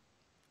you,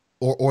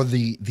 or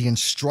the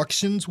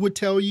instructions would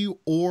tell you,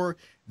 or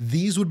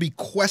these would be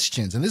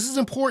questions. And this is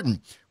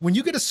important. When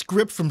you get a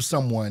script from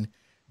someone,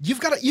 you've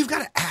got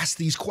to ask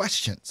these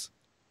questions.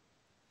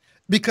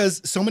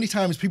 Because so many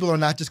times people are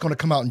not just going to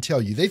come out and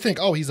tell you. They think,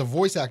 oh, he's a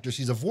voice actor,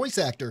 she's a voice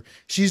actor,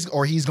 he's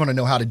going to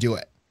know how to do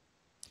it.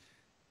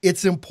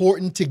 It's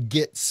important to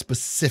get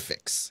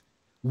specifics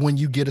when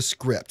you get a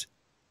script,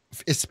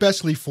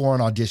 especially for an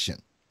audition.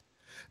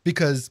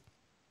 Because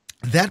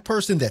that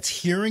person that's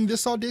hearing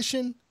this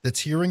audition,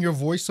 that's hearing your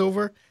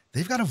voiceover,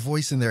 they've got a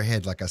voice in their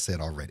head, like I said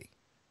already.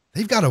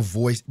 They've got a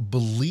voice.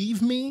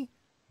 Believe me,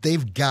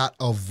 they've got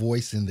a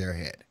voice in their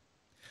head.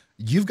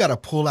 You've got to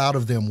pull out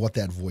of them what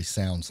that voice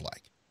sounds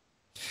like.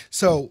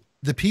 So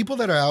the people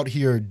that are out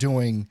here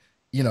doing,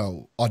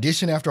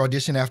 audition after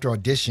audition after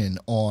audition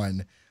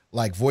on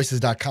like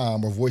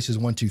voices.com or voices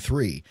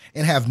 123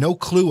 and have no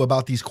clue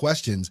about these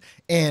questions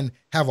and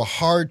have a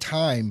hard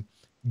time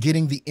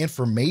getting the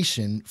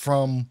information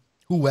from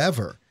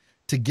whoever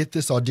to get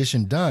this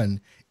audition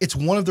done, it's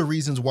one of the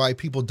reasons why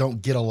people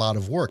don't get a lot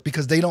of work,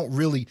 because they don't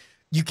really,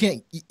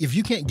 if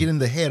you can't get in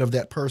the head of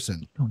that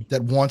person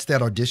that wants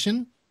that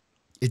audition,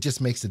 it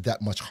just makes it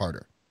that much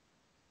harder.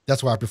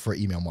 That's why I prefer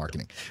email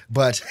marketing.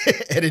 But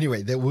at any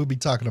rate, we'll be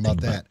talking about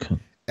that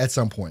at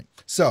some point.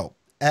 So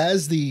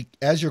as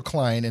your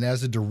client and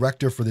as the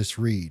director for this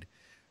read,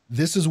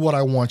 this is what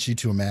I want you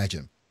to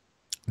imagine.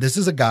 This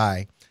is a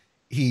guy,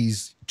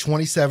 he's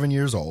 27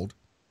 years old.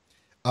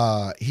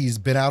 He's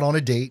been out on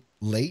a date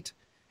late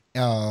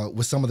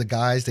with some of the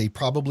guys. They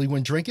probably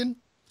went drinking.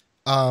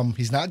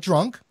 He's not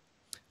drunk,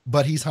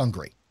 but he's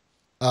hungry.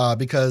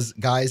 Because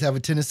guys have a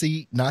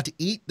tendency not to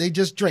eat, they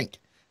just drink.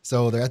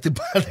 So they're at the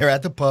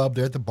pub,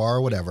 they're at the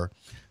bar, whatever.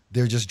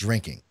 They're just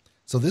drinking.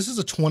 So this is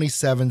a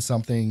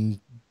 27-something,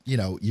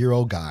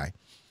 year-old guy,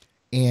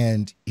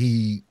 and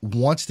he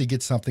wants to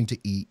get something to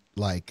eat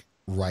like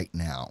right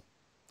now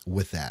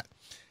with that.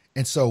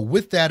 And so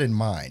with that in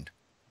mind,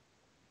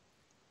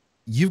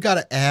 you've got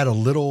to add a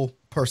little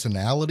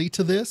personality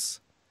to this.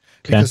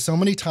 Because so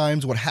many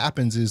times what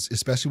happens is,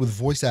 especially with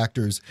voice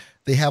actors,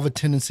 they have a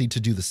tendency to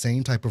do the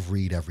same type of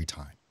read every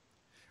time.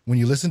 When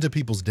you listen to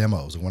people's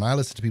demos, and when I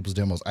listen to people's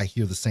demos, I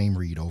hear the same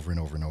read over and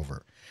over and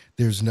over.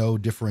 There's no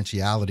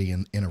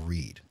differentiality in a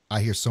read.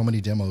 I hear so many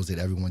demos that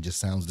everyone just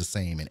sounds the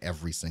same in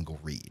every single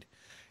read,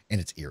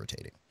 and it's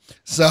irritating.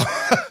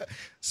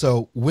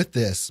 So with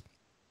this,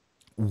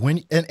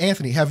 and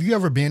Anthony, have you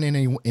ever been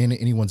in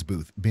anyone's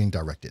booth being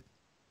directed?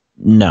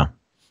 No.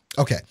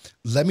 Okay,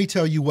 let me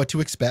tell you what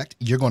to expect.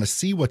 You're going to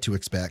see what to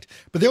expect,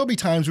 but there will be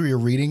times where you're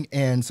reading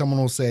and someone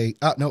will say,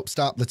 nope,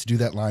 stop, let's do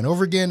that line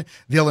over again.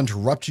 They'll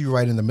interrupt you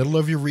right in the middle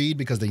of your read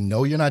because they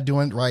know you're not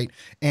doing it right,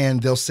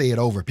 and they'll say it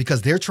over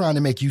because they're trying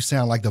to make you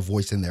sound like the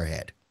voice in their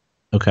head.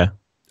 Okay?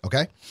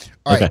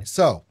 All right,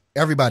 so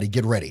everybody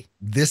get ready.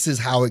 This is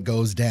how it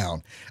goes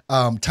down.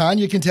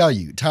 Tanya can tell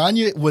you.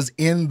 Tanya was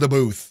in the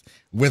booth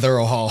with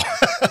Earl Hall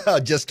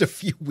just a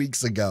few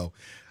weeks ago.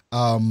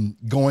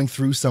 Going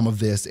through some of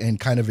this and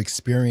kind of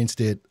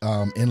experienced it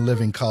in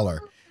living color,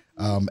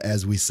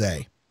 as we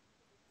say.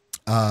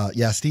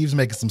 Yeah, Steve's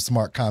making some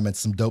smart comments,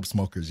 some dope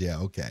smokers. Yeah,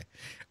 okay.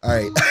 All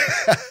right.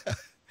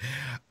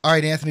 All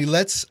right, Anthony,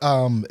 let's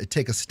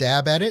take a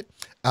stab at it.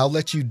 I'll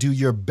let you do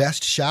your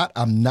best shot.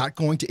 I'm not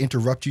going to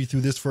interrupt you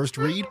through this first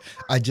read.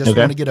 I just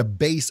want to get a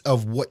base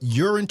of what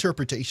your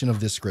interpretation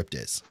of this script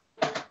is.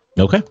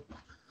 Okay.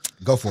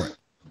 Go for it.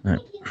 All right.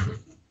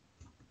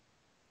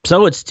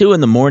 So it's 2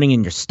 a.m.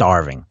 and you're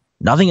starving.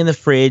 Nothing in the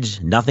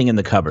fridge, nothing in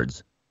the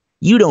cupboards.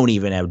 You don't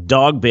even have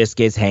dog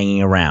biscuits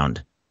hanging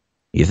around.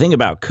 You think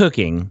about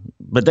cooking,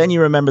 but then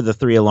you remember the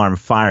 3-alarm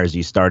fires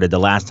you started the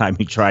last time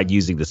you tried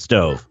using the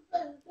stove.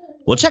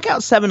 Well, check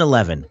out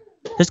 7-Eleven.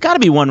 There's got to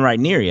be one right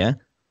near you.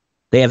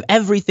 They have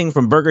everything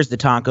from burgers to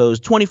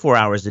tacos, 24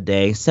 hours a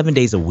day, 7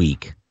 days a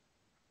week.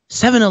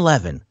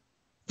 7-Eleven.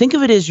 Think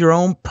of it as your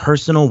own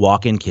personal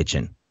walk-in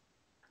kitchen.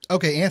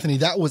 Okay, Anthony,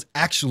 that was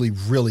actually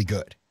really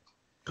good.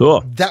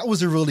 Cool. That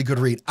was a really good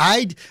read.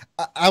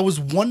 I was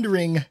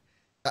wondering,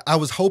 I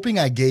was hoping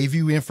I gave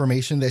you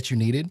information that you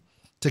needed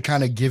to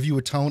kind of give you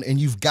a tone, and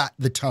you've got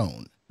the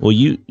tone. Well,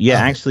 you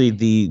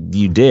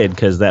did,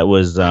 because that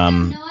was,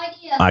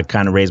 I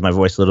kind of raised my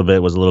voice a little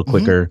bit, was a little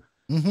quicker,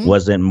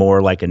 wasn't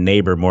more like a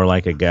neighbor, more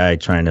like a guy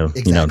trying to,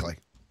 Exactly.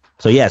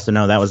 So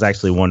no, that was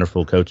actually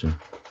wonderful coaching.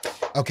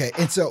 Okay,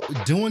 and so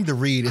doing the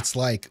read, it's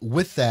like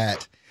with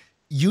that,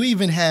 you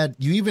even had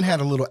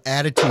a little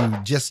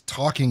attitude just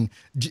talking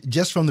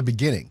just from the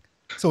beginning.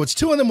 So it's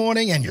 2 a.m.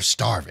 and you're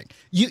starving.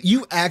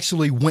 You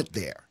actually went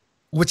there,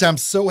 which I'm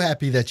so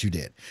happy that you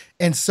did.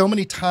 And so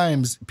many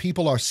times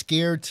people are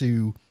scared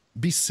to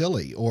be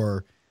silly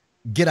or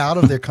get out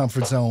of their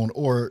comfort zone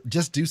or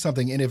just do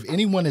something. And if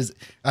anyone is,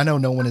 I know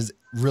no one has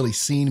really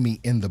seen me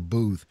in the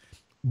booth,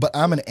 but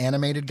I'm an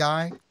animated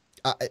guy.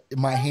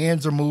 My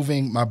hands are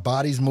moving, my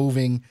body's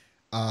moving.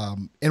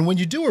 And when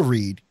you do a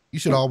read, you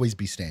should always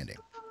be standing.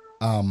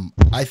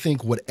 I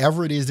think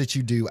whatever it is that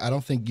you do, I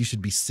don't think you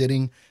should be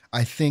sitting.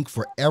 I think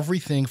for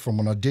everything from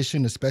an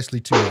audition, especially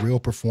to a real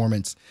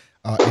performance,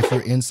 if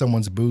you're in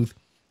someone's booth,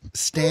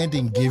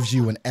 standing gives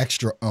you an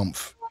extra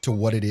oomph to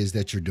what it is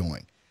that you're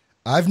doing.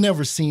 I've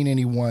never seen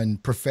anyone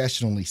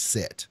professionally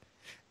sit.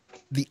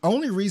 The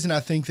only reason I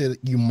think that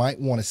you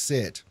might want to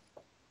sit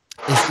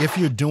is if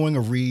you're doing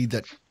a read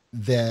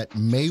that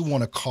may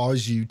want to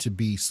cause you to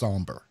be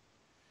somber,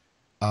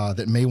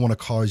 that may want to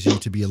cause you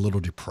to be a little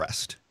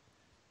depressed.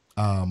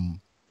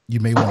 You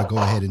may want to go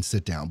ahead and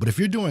sit down. But if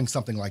you're doing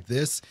something like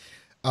this,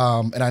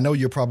 and I know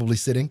you're probably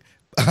sitting,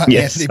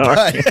 Yes,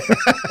 Anthony,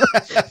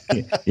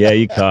 yeah,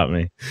 you caught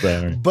me.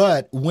 Sorry.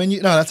 but no,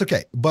 that's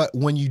okay. But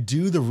when you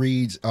do the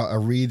reads, a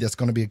read that's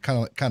going to be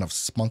kind of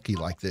spunky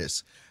like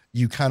this,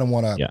 you kind of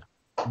want to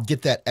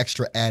get that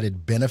extra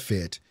added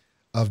benefit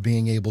of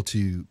being able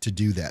to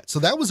do that. So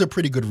that was a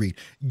pretty good read.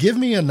 Give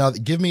me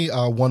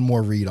one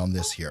more read on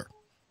this here.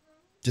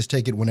 Just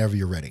take it whenever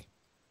you're ready.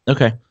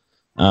 Okay.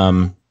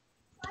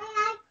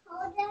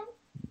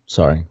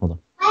 Sorry, hold on.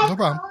 No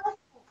problem.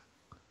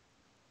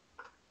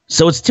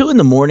 So it's 2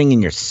 a.m.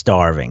 and you're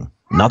starving.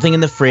 Nothing in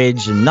the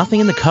fridge and nothing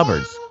in the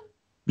cupboards.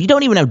 You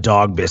don't even have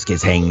dog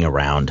biscuits hanging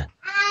around.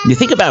 You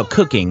think about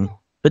cooking,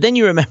 but then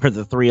you remember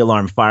the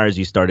 3-alarm fires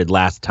you started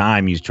last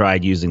time you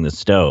tried using the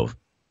stove.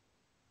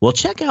 Well,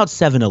 check out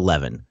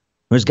 7-Eleven.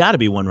 There's got to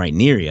be one right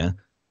near you.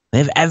 They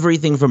have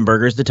everything from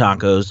burgers to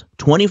tacos,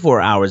 24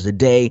 hours a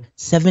day,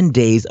 7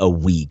 days a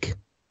week.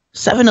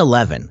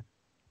 7-Eleven.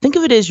 Think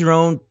of it as your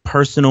own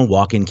personal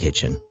walk-in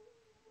kitchen.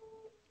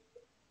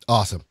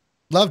 Awesome.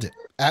 Loved it.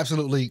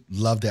 Absolutely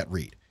loved that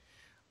read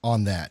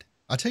on that.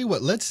 I'll tell you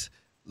what, let's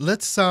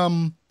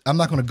I'm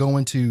not going to go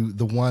into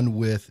the one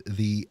with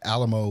the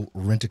Alamo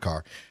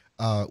Rent-A-Car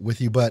with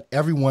you, but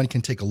everyone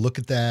can take a look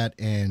at that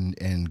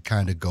and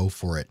kind of go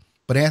for it.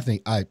 But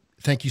Anthony, I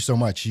thank you so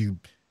much. You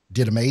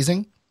did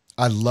amazing.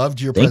 I loved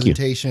your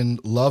presentation.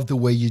 Loved the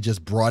way you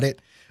just brought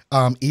it.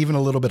 Even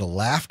a little bit of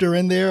laughter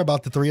in there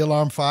about the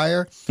 3-alarm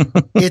fire.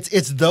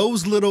 It's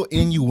those little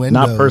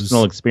innuendos. Not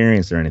personal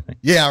experience or anything.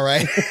 Yeah,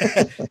 right.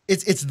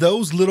 It's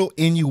those little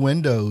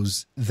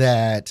innuendos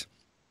that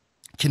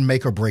can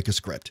make or break a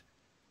script.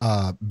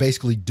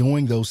 Basically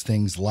doing those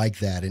things like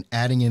that and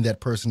adding in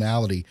that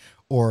personality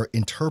or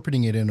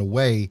interpreting it in a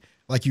way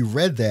like you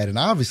read that, and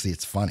obviously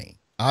it's funny.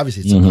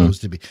 Obviously it's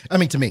supposed to be. I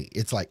mean, to me,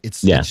 it's like it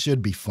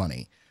should be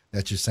funny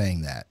that you're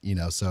saying that,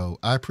 so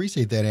I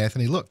appreciate that,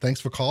 Anthony. Look,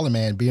 thanks for calling,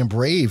 man, being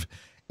brave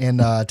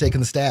and taking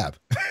the stab.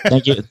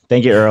 Thank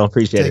you, Earl.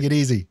 Appreciate it. Take it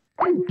easy.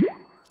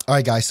 All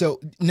right, guys. So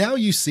now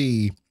you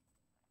see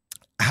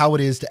how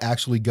it is to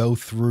actually go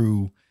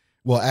through.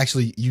 Well,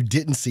 actually, you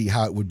didn't see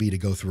how it would be to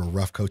go through a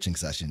rough coaching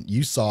session.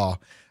 You saw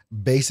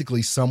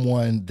basically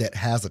someone that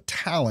has a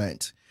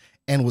talent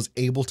and was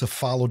able to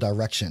follow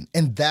direction.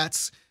 And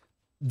that's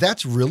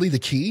really the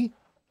key,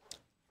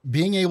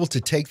 being able to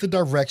take the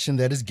direction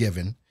that is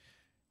given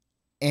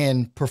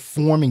and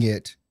performing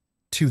it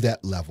to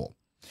that level.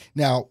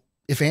 Now,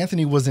 if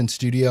Anthony was in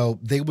studio,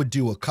 they would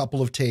do a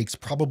couple of takes,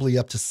 probably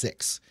up to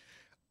 6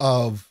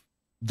 of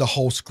the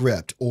whole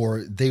script,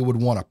 or they would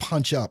want to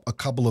punch up a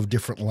couple of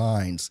different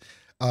lines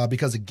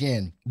because,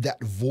 again,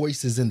 that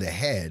voice is in the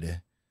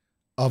head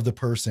of the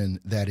person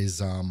that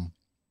is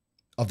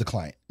of the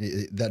client.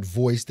 That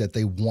voice that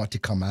they want to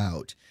come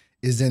out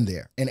is in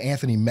there. And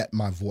Anthony met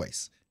my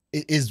voice.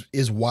 It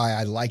is why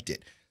I liked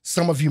it.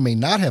 Some of you may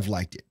not have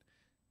liked it,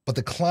 but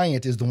the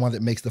client is the one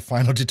that makes the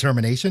final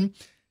determination.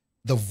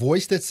 The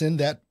voice that's in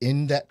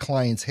that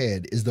client's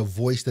head is the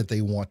voice that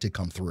they want to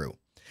come through.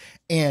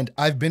 And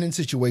I've been in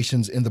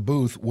situations in the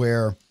booth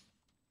where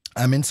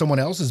I'm in someone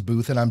else's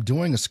booth and I'm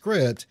doing a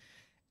script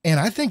And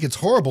I think it's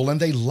horrible, and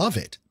they love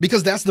it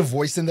because that's the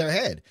voice in their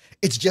head.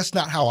 It's just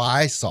not how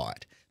I saw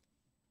it.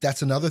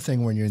 That's another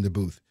thing when you're in the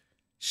booth.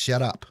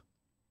 Shut up.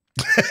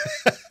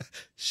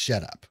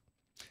 Shut up.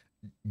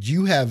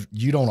 You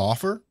don't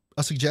offer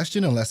a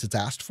suggestion unless it's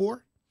asked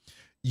for.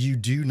 You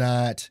do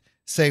not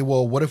say,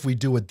 well, what if we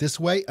do it this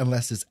way,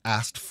 unless it's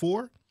asked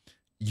for.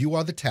 You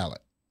are the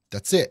talent.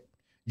 That's it.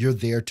 You're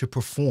there to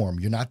perform.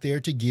 You're not there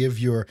to give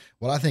your,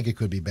 well, I think it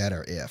could be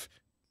better if.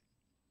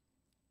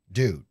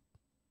 Dude,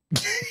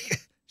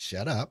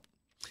 shut up.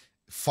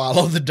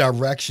 Follow the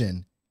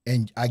direction,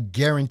 and I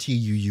guarantee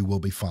you will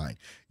be fine.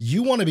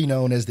 You want to be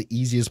known as the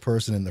easiest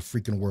person in the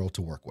freaking world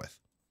to work with.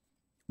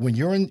 When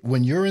you're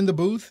in the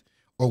booth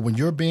or when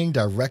you're being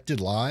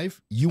directed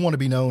live, you want to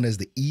be known as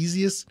the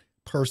easiest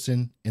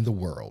person in the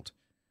world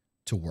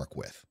to work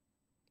with.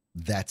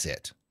 That's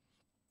it.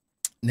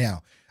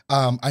 Now,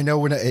 I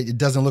know it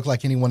doesn't look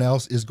like anyone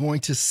else is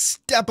going to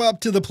step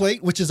up to the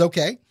plate, which is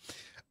okay.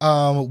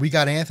 We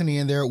got Anthony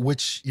in there,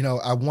 which,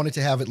 I wanted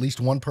to have at least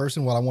one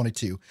person. Well, I wanted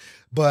two,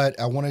 but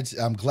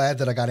I'm glad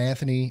that I got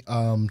Anthony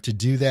to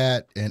do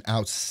that. An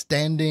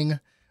outstanding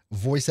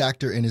voice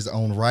actor in his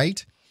own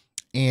right.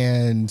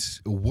 And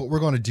what we're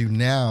going to do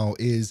now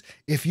is,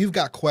 if you've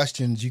got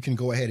questions, you can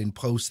go ahead and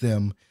post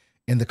them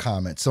in the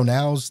comments. So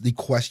now's the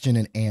question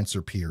and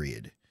answer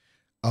period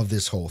of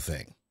this whole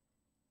thing.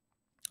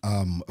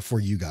 For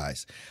you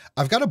guys,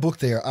 I've got a book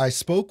there. I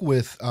spoke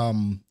with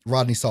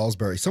Rodney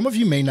Salisbury. Some of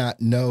you may not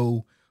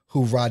know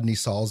who Rodney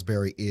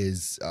Salisbury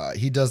is.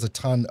 He does a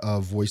ton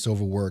of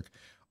voiceover work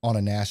on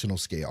a national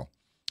scale.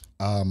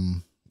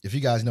 If you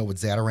guys know what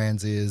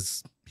Zatarans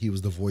is, he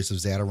was the voice of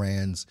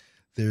Zatarans.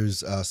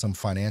 There's some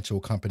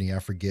financial company, I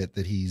forget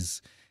that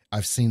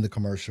I've seen the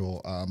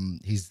commercial.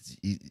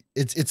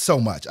 It's so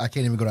much. I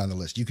can't even go down the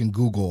list. You can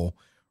Google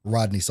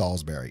Rodney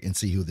Salisbury and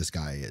see who this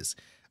guy is.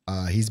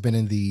 He's been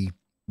in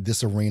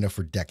this arena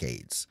for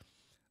decades.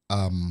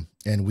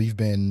 And we've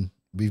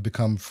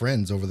become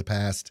friends over the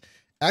past,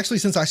 actually,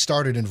 since I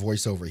started in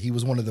voiceover. He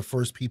was one of the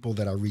first people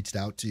that I reached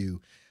out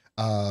to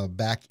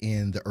back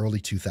in the early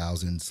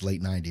 2000s,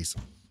 late 90s.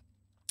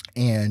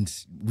 And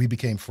we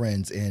became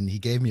friends, and he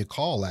gave me a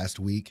call last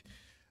week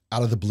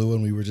out of the blue,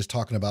 and we were just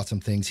talking about some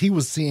things. He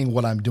was seeing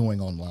what I'm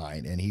doing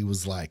online, and he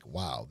was like,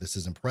 wow, this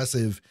is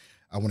impressive.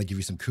 I want to give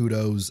you some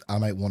kudos. I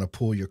might want to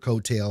pull your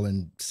coattail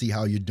and see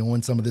how you're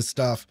doing some of this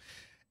stuff.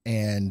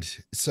 And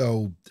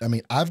so,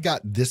 I've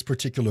got this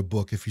particular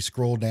book. If you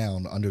scroll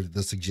down under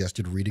the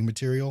suggested reading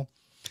material,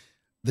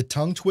 the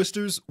tongue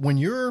twisters, when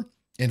you're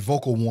in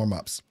vocal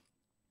warm-ups,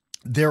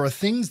 there are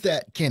things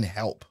that can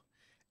help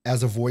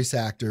as a voice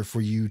actor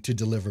for you to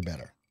deliver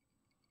better.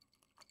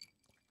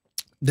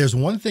 There's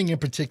one thing in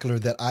particular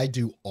that I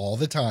do all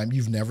the time.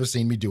 You've never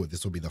seen me do it.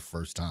 This will be the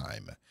first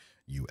time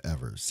you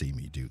ever see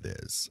me do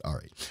this. All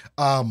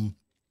right.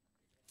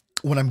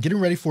 When I'm getting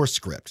ready for a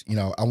script, you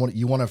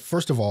want to,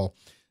 first of all,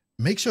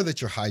 make sure that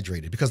you're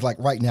hydrated, because like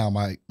right now,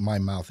 my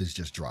mouth is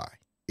just dry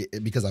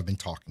because I've been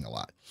talking a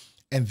lot.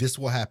 And this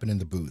will happen in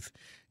the booth.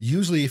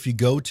 Usually if you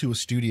go to a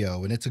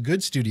studio and it's a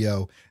good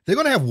studio, they're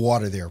going to have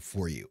water there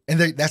for you. And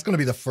that's going to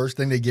be the first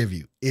thing they give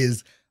you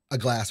is a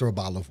glass or a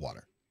bottle of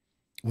water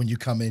when you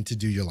come in to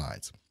do your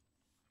lines.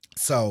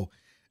 So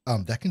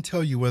that can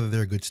tell you whether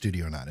they're a good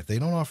studio or not. If they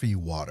don't offer you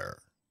water,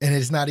 and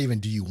it's not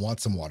even, do you want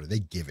some water? They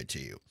give it to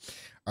you.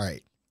 All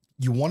right.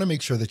 You want to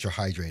make sure that you're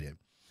hydrated.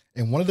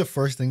 And one of the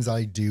first things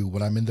I do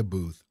when I'm in the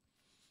booth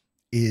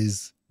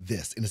is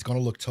this, and it's going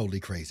to look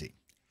totally crazy.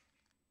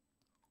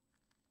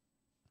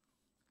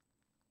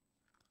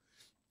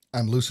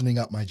 I'm loosening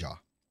up my jaw.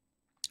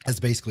 That's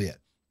basically it.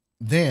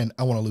 Then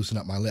I want to loosen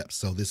up my lips.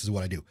 So this is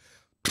what I do.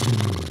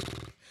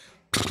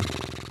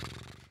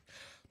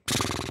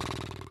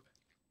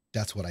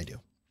 That's what I do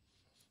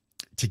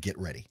to get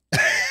ready,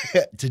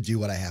 to do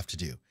what I have to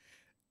do.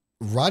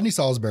 Rodney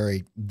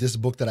Salisbury, this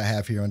book that I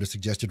have here under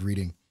suggested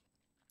reading,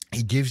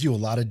 he gives you a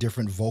lot of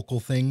different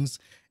vocal things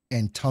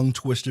and tongue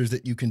twisters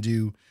that you can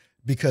do,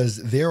 because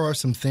there are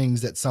some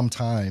things that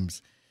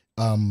sometimes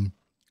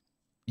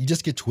you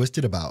just get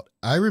twisted about.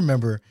 I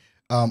remember,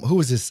 who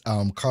was this?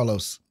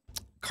 Carlos.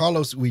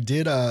 Carlos, we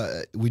did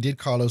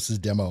Carlos's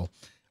demo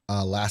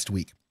last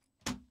week.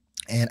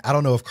 And I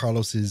don't know if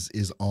Carlos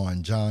is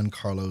on.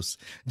 Carlos,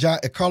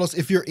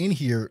 if you're in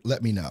here,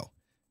 let me know.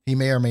 He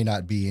may or may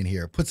not be in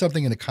here. Put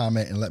something in a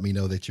comment and let me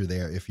know that you're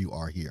there if you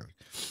are here.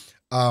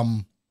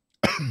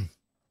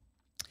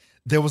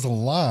 There was a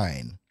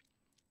line,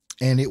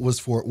 and it was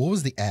for, what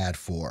was the ad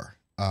for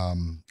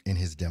in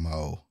his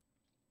demo?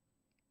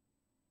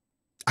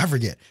 I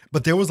forget,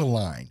 but there was a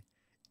line,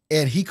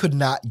 and he could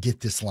not get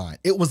this line.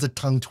 It was a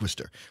tongue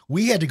twister.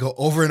 We had to go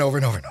over and over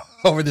and over and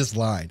over this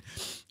line,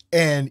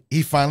 and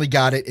he finally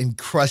got it and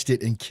crushed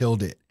it and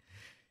killed it.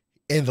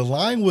 And the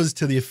line was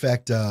to the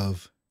effect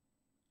of,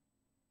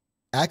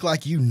 act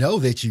like you know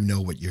that you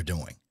know what you're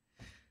doing.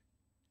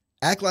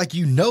 Act like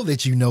you know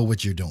that you know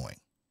what you're doing.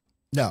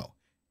 No,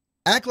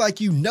 act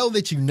like you know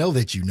that you know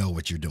that you know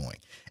what you're doing.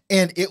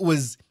 And it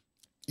was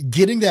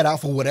getting that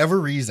out for whatever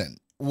reason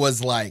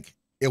was like,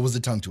 it was a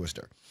tongue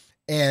twister.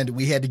 And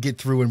we had to get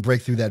through and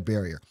break through that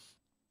barrier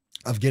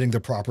of getting the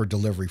proper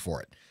delivery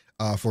for it,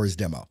 for his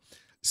demo.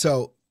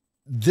 So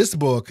this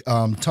book,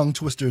 Tongue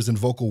Twisters and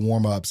Vocal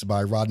Warm-Ups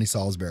by Rodney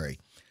Salisbury,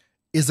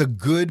 is a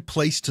good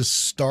place to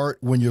start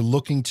when you're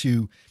looking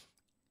to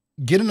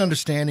get an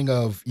understanding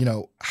of,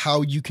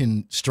 how you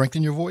can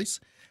strengthen your voice,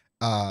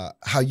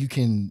 how you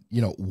can,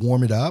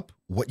 warm it up,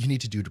 what you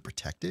need to do to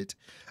protect it,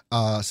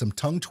 some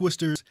tongue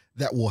twisters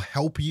that will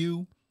help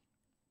you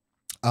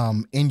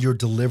in your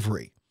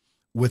delivery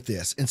with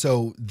this. And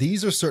so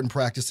these are certain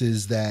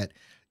practices that,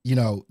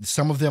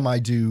 some of them I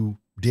do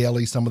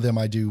daily, some of them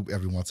I do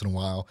every once in a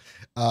while.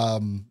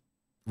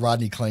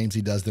 Rodney claims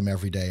he does them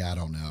every day. I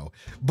don't know.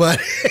 But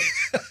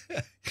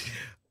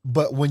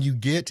but when you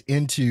get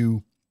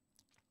into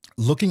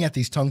looking at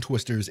these tongue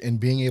twisters and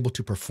being able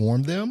to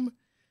perform them,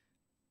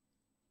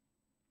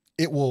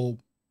 it will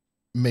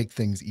make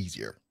things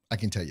easier. I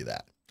can tell you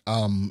that.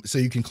 So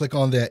you can click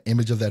on that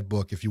image of that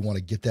book if you want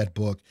to get that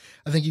book.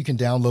 I think you can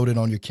download it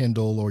on your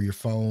Kindle or your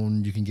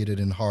phone. You can get it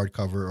in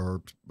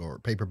hardcover or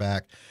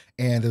paperback.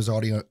 And there's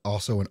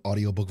also an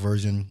audiobook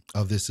version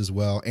of this as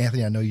well.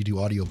 Anthony, I know you do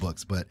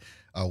audiobooks, but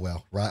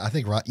I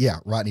think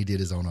Rodney did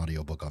his own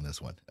audiobook on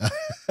this one.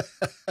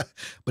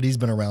 But he's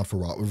been around for a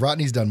while.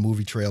 Rodney's done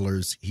movie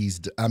trailers.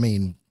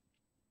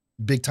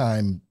 Big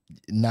time,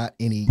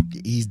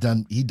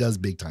 he does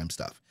big time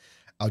stuff.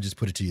 I'll just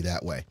put it to you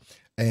that way.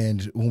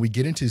 And when we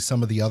get into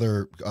some of the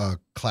other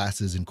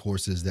classes and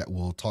courses that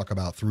we'll talk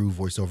about through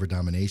Voiceover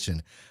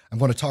Domination, I'm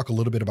going to talk a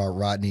little bit about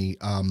Rodney.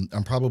 I'm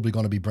probably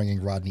going to be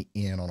bringing Rodney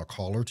in on a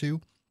call or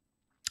two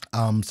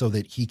so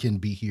that he can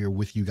be here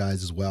with you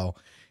guys as well,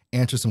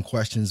 answer some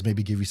questions,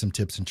 maybe give you some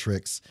tips and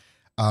tricks.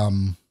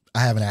 I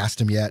haven't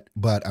asked him yet,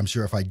 but I'm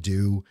sure if I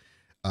do,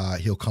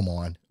 he'll come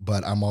on.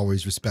 But I'm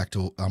always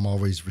respectful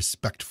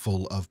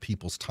of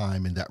people's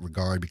time in that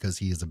regard because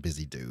he is a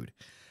busy dude.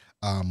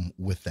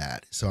 With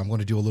that. So I'm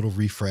going to do a little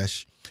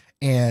refresh.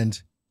 And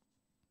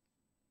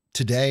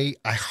today,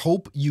 I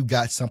hope you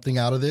got something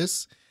out of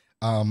this.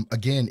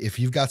 Again, if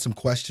you've got some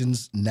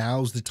questions,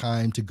 now's the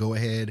time to go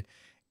ahead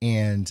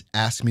and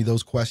ask me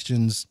those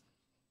questions.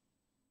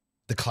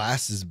 The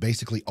class is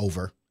basically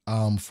over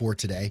for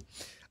today.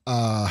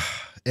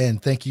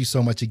 And thank you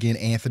so much again,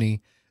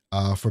 Anthony,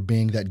 for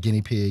being that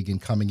guinea pig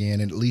and coming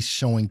in and at least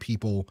showing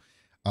people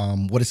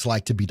what it's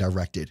like to be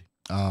directed.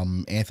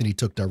 Anthony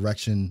took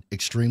direction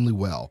extremely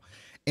well.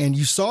 And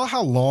you saw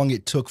how long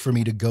it took for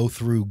me to go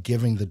through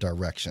giving the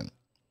direction.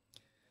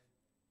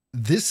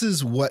 This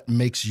is what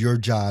makes your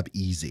job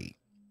easy,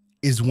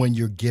 is when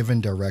you're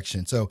given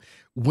direction. So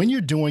when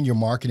you're doing your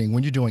marketing,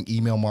 when you're doing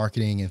email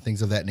marketing and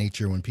things of that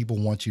nature, when people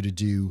want you to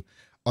do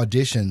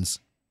auditions,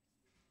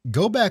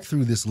 go back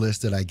through this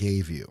list that I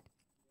gave you,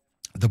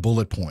 the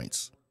bullet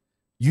points.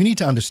 You need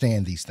to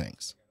understand these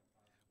things.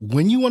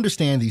 When you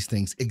understand these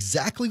things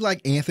exactly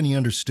like Anthony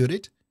understood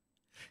it,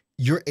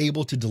 you're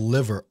able to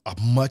deliver a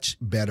much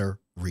better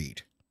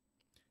read.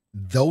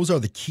 Those are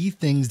the key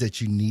things that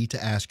you need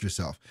to ask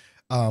yourself.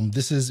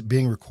 This is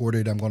being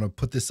recorded. I'm going to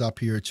put this up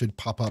here. It should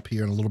pop up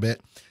here in a little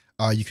bit.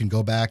 You can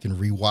go back and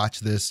rewatch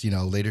this,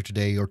 later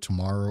today or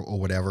tomorrow or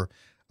whatever,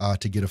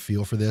 to get a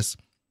feel for this.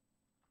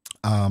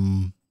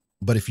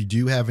 But if you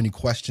do have any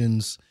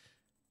questions,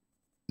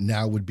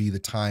 now would be the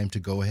time to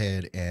go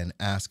ahead and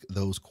ask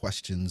those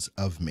questions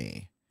of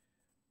me.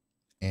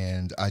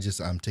 And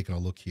I'm taking a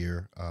look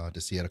here to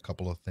see at a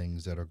couple of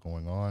things that are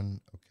going on.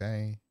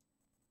 Okay.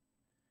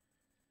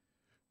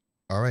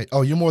 All right.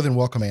 Oh, you're more than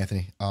welcome,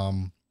 Anthony.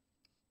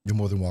 You're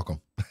more than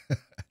welcome.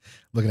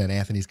 Looking at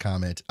Anthony's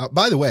comment.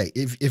 By the way,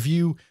 if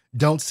you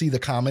don't see the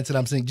comments that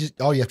I'm saying, just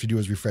all you have to do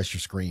is refresh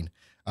your screen.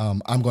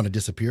 I'm going to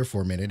disappear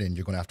for a minute and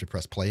you're going to have to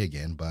press play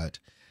again. But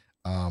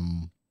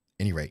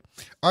any rate.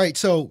 All right.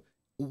 So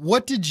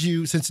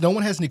since no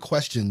one has any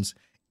questions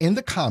in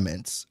the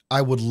comments,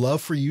 I would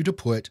love for you to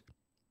put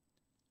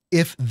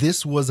if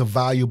this was a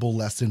valuable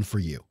lesson for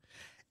you.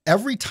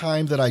 Every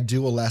time that I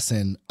do a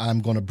lesson, I'm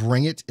going to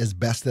bring it as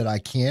best that I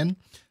can,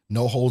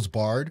 no holds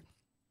barred.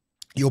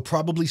 You'll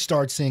probably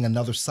start seeing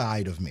another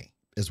side of me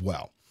as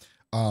well,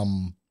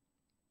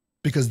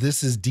 because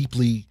this is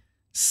deeply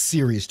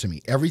serious to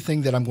me.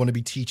 Everything that I'm going to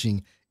be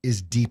teaching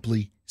is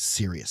deeply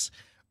serious.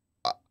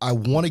 I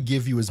want to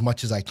give you as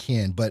much as I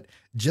can, but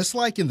just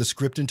like in the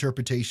script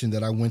interpretation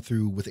that I went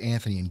through with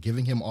Anthony and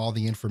giving him all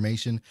the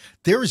information,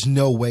 there is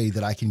no way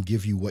that I can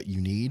give you what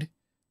you need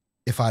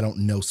if I don't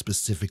know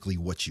specifically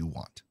what you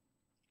want.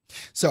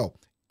 So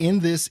in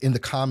the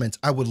comments,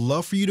 I would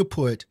love for you to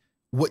put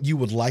what you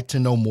would like to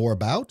know more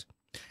about.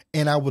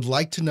 And I would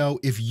like to know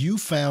if you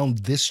found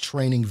this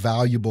training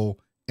valuable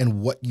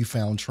and what you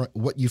found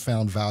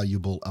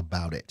valuable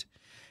about it.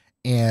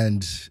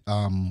 And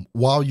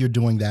while you're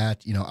doing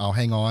that, I'll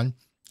hang on.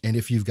 And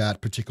if you've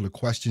got particular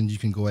questions, you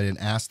can go ahead and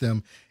ask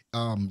them.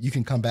 You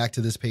can come back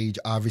to this page,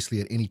 obviously,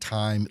 at any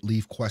time,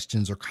 leave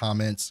questions or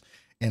comments,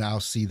 and I'll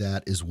see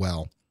that as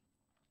well.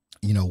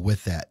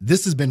 With that,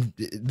 this has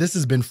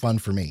been fun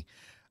for me.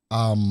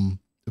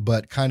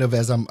 But kind of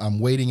as I'm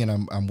waiting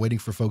and I'm waiting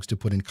for folks to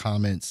put in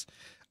comments.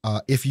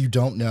 If you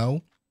don't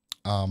know,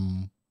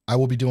 I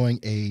will be doing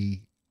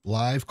a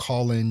live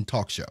call-in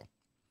talk show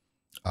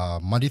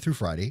Monday through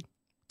Friday,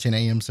 10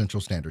 a.m. Central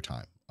Standard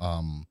Time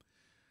on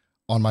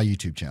my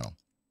YouTube channel.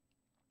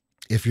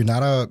 If you're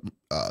not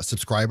a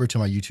subscriber to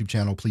my YouTube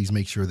channel, please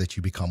make sure that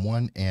you become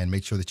one and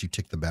make sure that you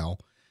tick the bell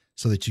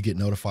so that you get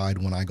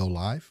notified when I go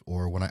live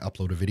or when I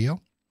upload a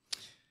video.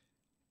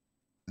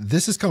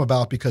 This has come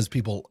about because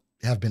people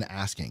have been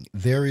asking.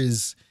 There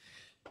is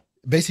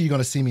basically, you're going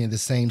to see me in the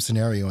same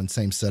scenario and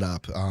same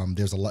setup.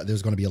 There's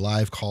going to be a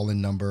live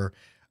call-in number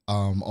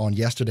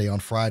on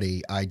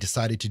Friday. I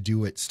decided to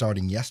do it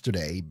starting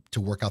yesterday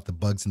to work out the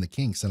bugs and the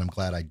kinks, and I'm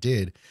glad I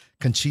did.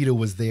 Conchita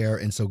was there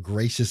and so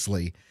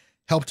graciously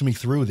helped me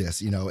through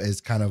this,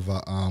 as kind of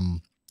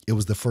it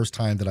was the first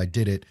time that I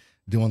did it,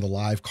 doing the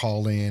live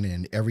call-in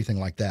and everything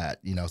like that.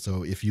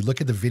 So if you look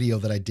at the video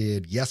that I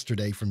did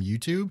yesterday from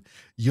YouTube,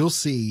 you'll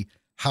see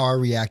how I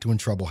react when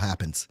trouble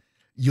happens.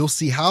 You'll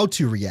see how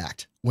to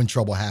react when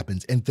trouble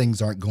happens and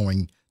things aren't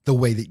going the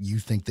way that you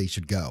think they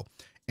should go,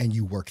 and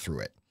you work through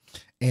it.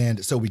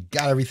 And so we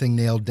got everything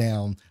nailed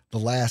down. The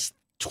last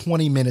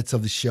 20 minutes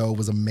of the show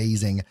was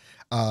amazing.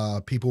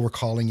 People were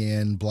calling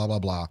in, blah, blah,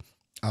 blah,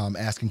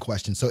 asking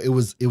questions. So it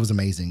was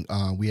amazing.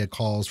 We had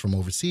calls from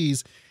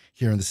overseas,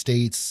 here in the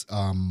States.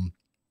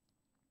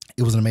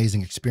 It was an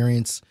amazing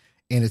experience,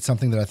 and it's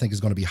something that I think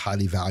is going to be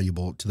highly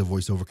valuable to the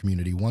voiceover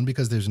community. One,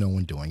 because there's no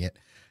one doing it.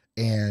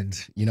 And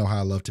you know how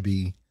I love to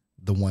be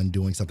the one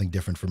doing something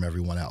different from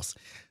everyone else.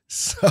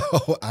 So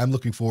I'm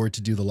looking forward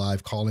to do the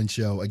live call-in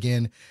show.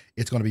 Again,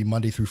 it's going to be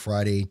Monday through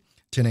Friday,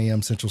 10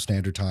 a.m. Central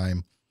Standard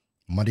Time,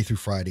 Monday through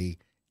Friday,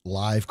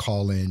 live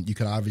call-in. You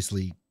can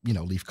obviously,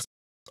 leave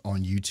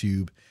on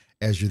YouTube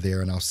as you're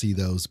there, and I'll see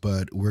those,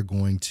 but we're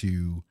going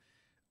to,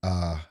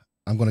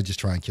 I'm going to just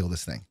try and kill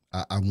this thing.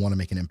 I want to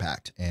make an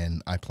impact,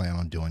 and I plan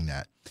on doing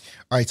that.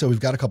 All right, so we've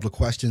got a couple of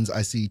questions.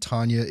 I see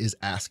Tanya is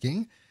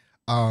asking,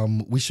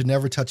 we should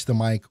never touch the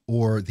mic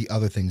or the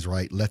other things,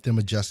 right? Let them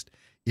adjust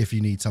if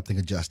you need something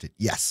adjusted.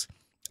 Yes,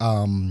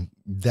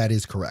 that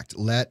is correct.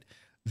 Let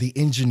the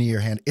engineer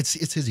handle. It's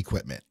his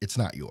equipment. It's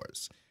not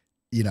yours.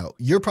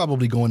 You're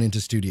probably going into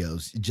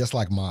studios just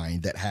like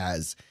mine that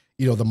has,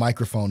 the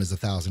microphone is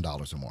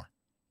 $1,000 or more.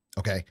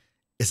 Okay.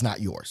 It's not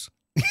yours.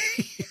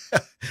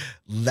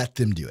 Let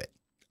them do it.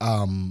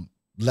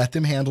 Let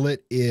them handle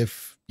it.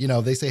 If,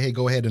 they say, hey,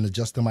 go ahead and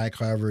adjust the mic,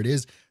 however it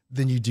is,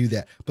 then you do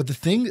that. But the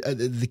thing,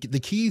 the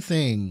key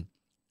thing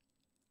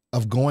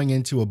of going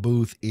into a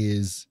booth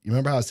is, you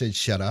remember how I said,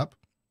 shut up,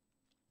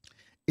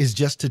 is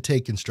just to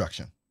take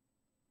instruction.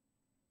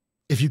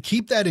 If you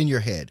keep that in your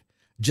head,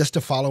 just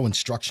to follow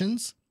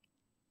instructions,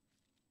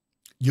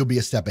 you'll be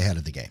a step ahead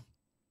of the game.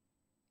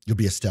 You'll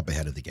be a step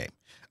ahead of the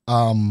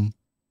game.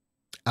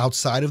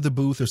 Outside of the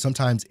booth, or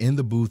sometimes in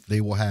the booth,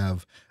 they will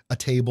have a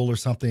table or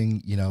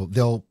something,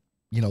 they'll,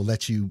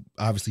 let you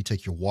obviously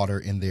take your water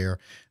in there.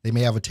 They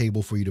may have a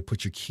table for you to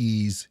put your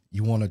keys.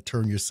 You want to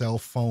turn your cell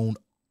phone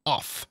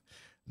off,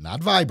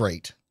 not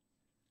vibrate,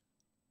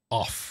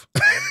 off.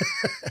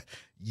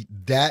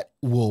 That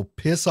will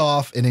piss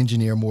off an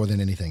engineer more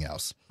than anything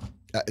else.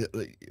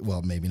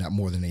 Well, maybe not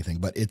more than anything,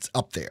 but it's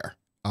up there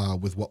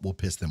with what will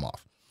piss them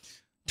off.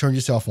 Turn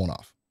your cell phone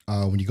off.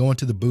 When you go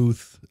into the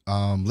booth,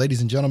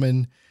 ladies and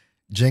gentlemen,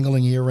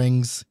 jingling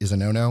earrings is a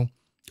no-no.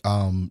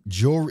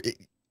 Jewelry,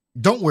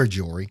 don't wear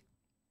jewelry.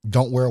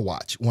 Don't wear a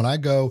watch. When I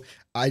go,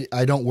 I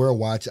don't wear a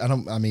watch. I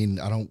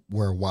don't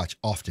wear a watch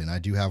often. I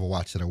do have a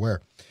watch that I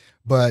wear,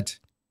 but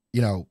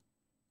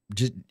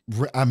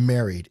I'm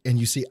married, and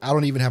you see, I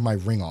don't even have my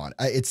ring on.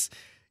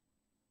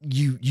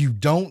 You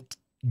don't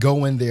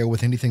go in there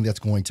with anything that's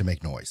going to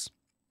make noise.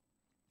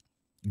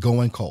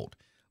 Go in cold.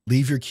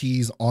 Leave your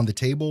keys on the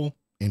table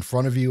in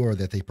front of you, or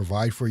that they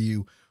provide for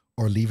you,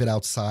 or leave it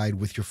outside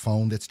with your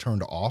phone that's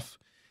turned off.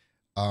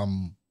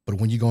 But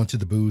when you go into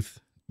the booth,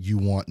 you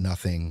want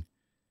nothing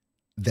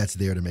that's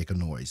there to make a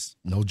noise.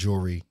 No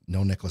jewelry,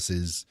 no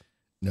necklaces,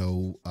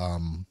 no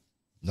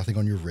nothing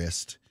on your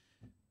wrist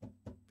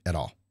at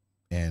all,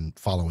 and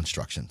follow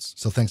instructions.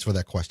 So thanks for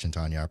that question,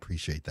 Tanya. I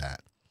appreciate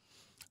that.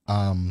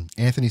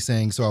 Anthony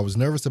saying, so I was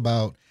nervous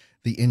about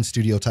the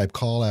in-studio type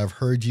call. I've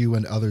heard you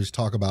and others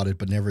talk about it,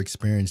 but never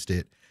experienced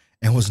it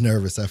and was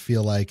nervous. I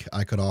feel like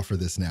I could offer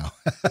this now.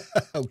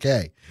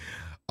 Okay.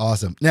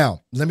 Awesome.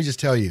 Now, let me just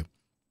tell you,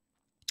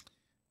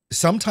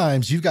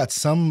 sometimes you've got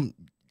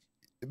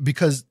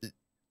because,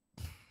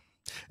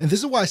 and this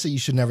is why I say you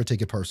should never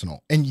take it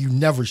personal, and you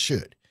never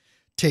should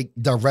take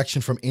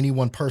direction from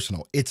anyone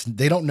personal.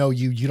 They don't know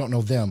you, you don't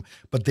know them,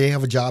 but they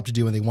have a job to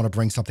do and they want to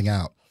bring something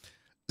out.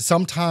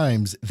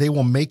 Sometimes they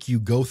will make you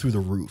go through the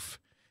roof,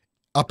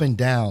 up and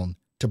down,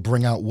 to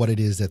bring out what it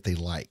is that they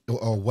like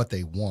or what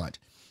they want.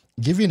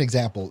 Give you an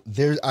example.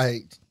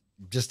 I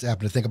just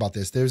happened to think about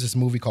this. There's this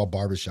movie called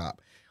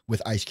Barbershop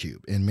with Ice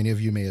Cube, and many of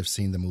you may have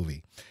seen the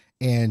movie.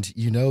 And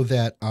you know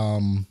that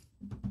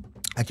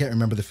I can't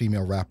remember the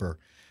female rapper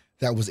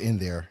that was in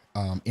there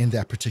in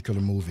that particular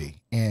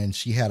movie, and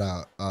she had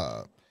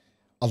a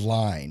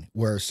line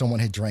where someone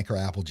had drank her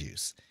apple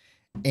juice,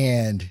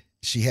 and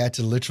she had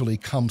to literally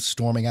come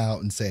storming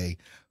out and say,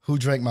 who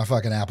drank my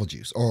fucking apple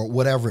juice or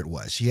whatever it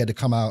was. She had to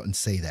come out and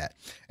say that.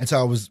 And so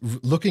I was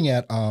looking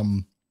at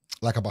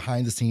like a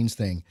behind the scenes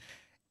thing,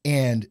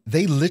 and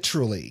they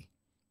literally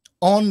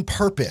on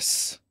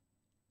purpose,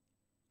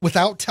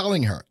 without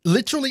telling her,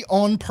 literally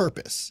on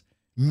purpose,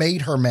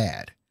 made her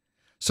mad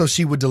so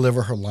she would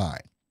deliver her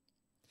line.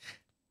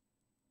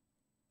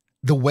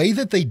 The way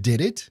that they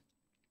did it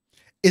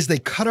is they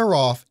cut her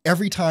off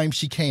every time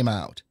she came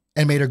out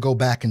and made her go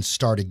back and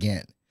start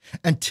again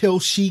until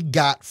she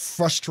got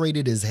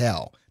frustrated as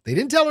hell. They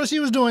didn't tell her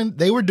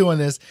they were doing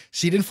this.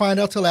 She didn't find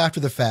out till after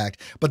the fact,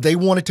 but they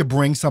wanted to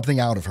bring something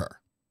out of her.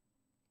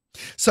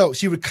 So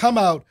she would come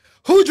out,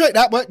 who drank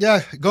that? What?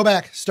 Yeah, go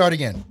back, start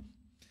again.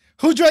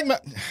 Who drank my,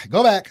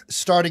 go back,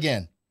 start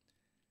again.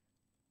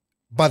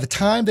 By the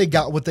time they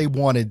got what they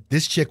wanted,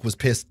 this chick was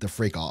pissed the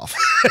freak off.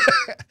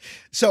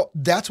 So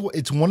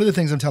it's one of the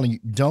things I'm telling you,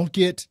 don't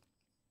get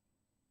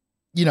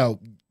in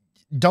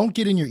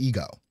your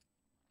ego.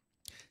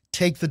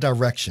 Take the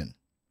direction,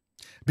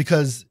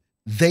 because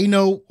they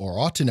know or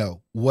ought to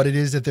know what it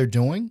is that they're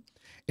doing.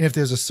 And if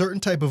there's a certain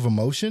type of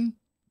emotion,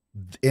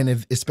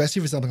 and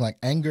especially if it's something like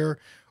anger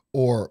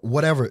or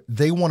whatever,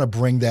 they want to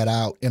bring that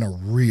out in a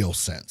real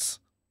sense.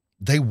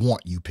 They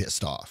want you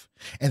pissed off,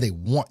 and they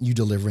want you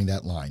delivering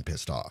that line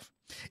pissed off.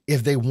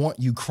 If they want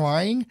you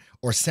crying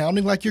or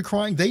sounding like you're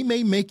crying, they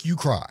may make you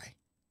cry.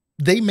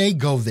 They may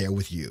go there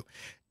with you.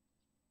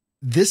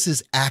 This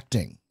is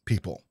acting,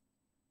 people.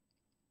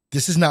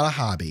 This is not a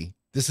hobby.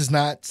 This is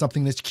not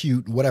something that's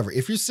cute, whatever.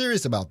 If you're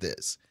serious about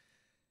this,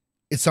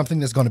 it's something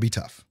that's going to be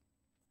tough.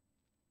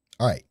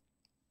 All right.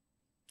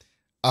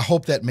 I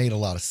hope that made a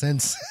lot of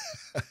sense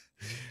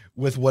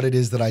with what it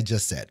is that I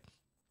just said.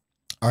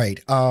 All right.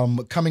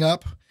 Coming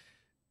up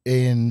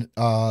in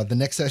the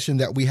next session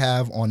that we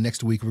have on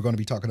next week, we're going to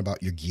be talking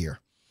about your gear.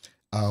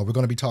 We're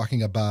going to be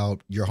talking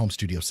about your home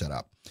studio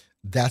setup.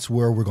 That's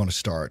where we're going to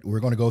start.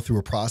 We're going to go through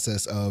a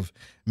process of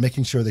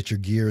making sure that your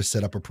gear is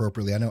set up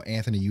appropriately. I know,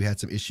 Anthony, you had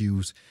some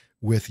issues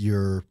with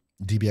your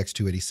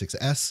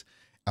DBX286S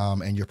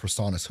and your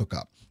PreSonus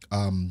hookup.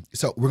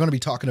 So we're going to be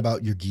talking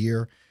about your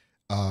gear,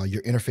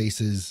 your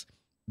interfaces,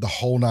 the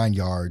whole 9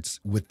 yards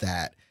with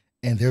that.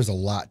 And there's a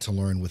lot to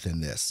learn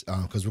within this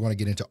because we're going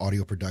to get into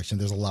audio production.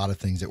 There's a lot of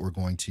things that we're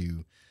going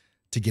to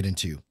get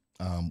into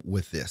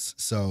with this.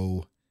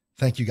 So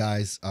thank you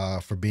guys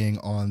for being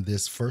on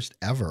this first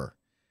ever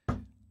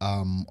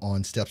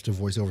on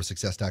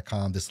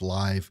StepsToVoiceOverSuccess.com, this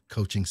live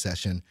coaching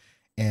session.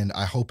 And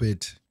I hope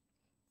it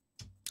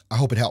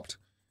helped.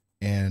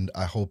 And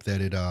I hope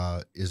that it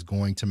is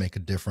going to make a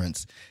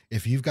difference.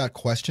 If you've got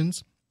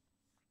questions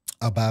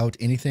about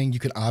anything, you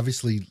can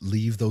obviously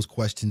leave those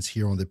questions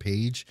here on the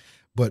page.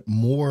 But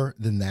more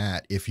than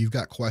that, if you've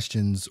got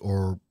questions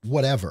or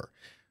whatever,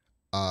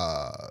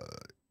 I'm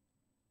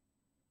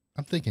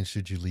thinking,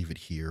 should you leave it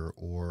here?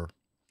 Or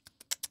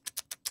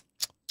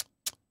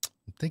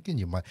I'm thinking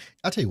you might.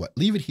 I'll tell you what,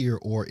 leave it here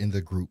or in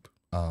the group,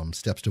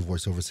 Steps to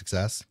Voice Over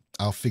Success.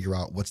 I'll figure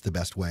out what's the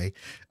best way.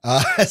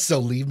 So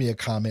leave me a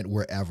comment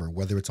wherever,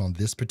 whether it's on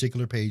this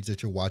particular page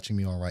that you're watching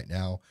me on right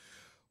now,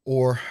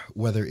 or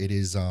whether it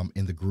is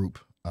in the group,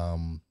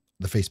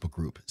 the Facebook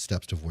group,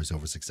 Steps to Voice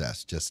Over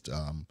Success. Just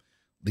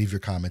leave your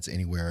comments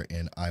anywhere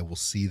and I will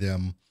see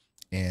them.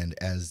 And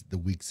as the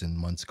weeks and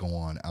months go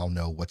on, I'll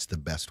know what's the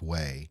best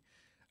way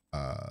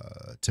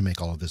to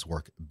make all of this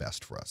work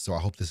best for us. So I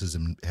hope this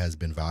has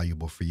been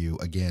valuable for you.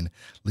 Again,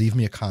 leave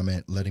me a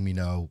comment letting me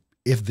know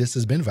if this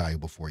has been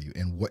valuable for you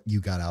and what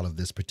you got out of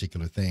this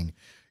particular thing.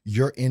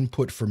 Your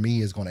input for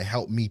me is going to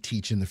help me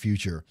teach in the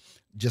future.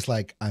 Just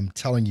like I'm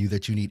telling you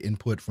that you need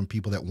input from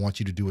people that want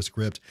you to do a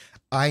script,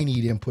 I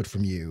need input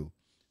from you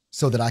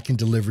so that I can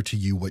deliver to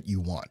you what you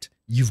want.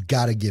 You've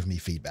got to give me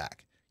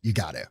feedback. You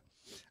got to.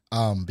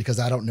 Because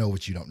I don't know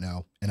what you don't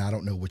know, and I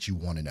don't know what you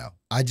want to know.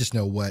 I just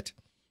know what,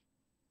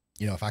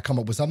 if I come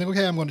up with something,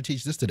 okay, I'm going to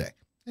teach this today.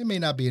 It may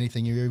not be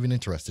anything you're even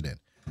interested in.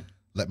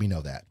 Let me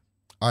know that.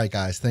 All right,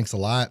 guys, thanks a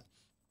lot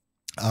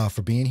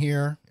for being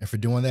here and for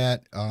doing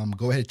that.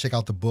 Go ahead and check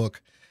out the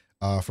book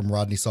from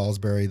Rodney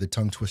Salisbury, The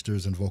Tongue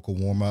Twisters and Vocal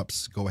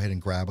Warm-Ups. Go ahead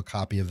and grab a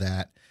copy of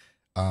that.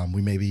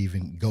 We maybe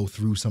even go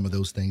through some of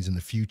those things in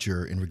the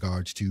future in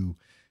regards to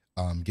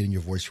getting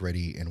your voice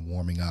ready and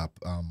warming up.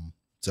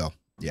 So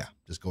yeah,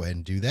 just go ahead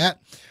and do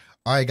that.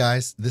 All right,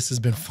 guys, this has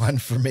been fun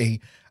for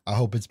me. I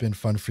hope it's been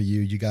fun for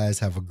you. You guys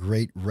have a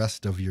great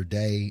rest of your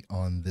day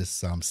on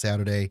this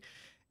Saturday.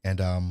 And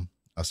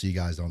I'll see you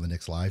guys on the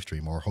next live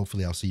stream, or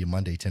hopefully I'll see you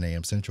Monday, 10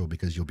 a.m. Central,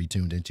 because you'll be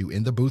tuned into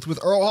In the Booth with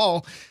Earl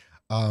Hall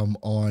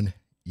on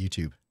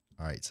YouTube.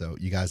 All right. So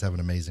you guys have an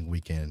amazing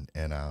weekend,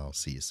 and I'll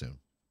see you soon.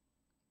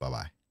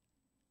 Bye-bye.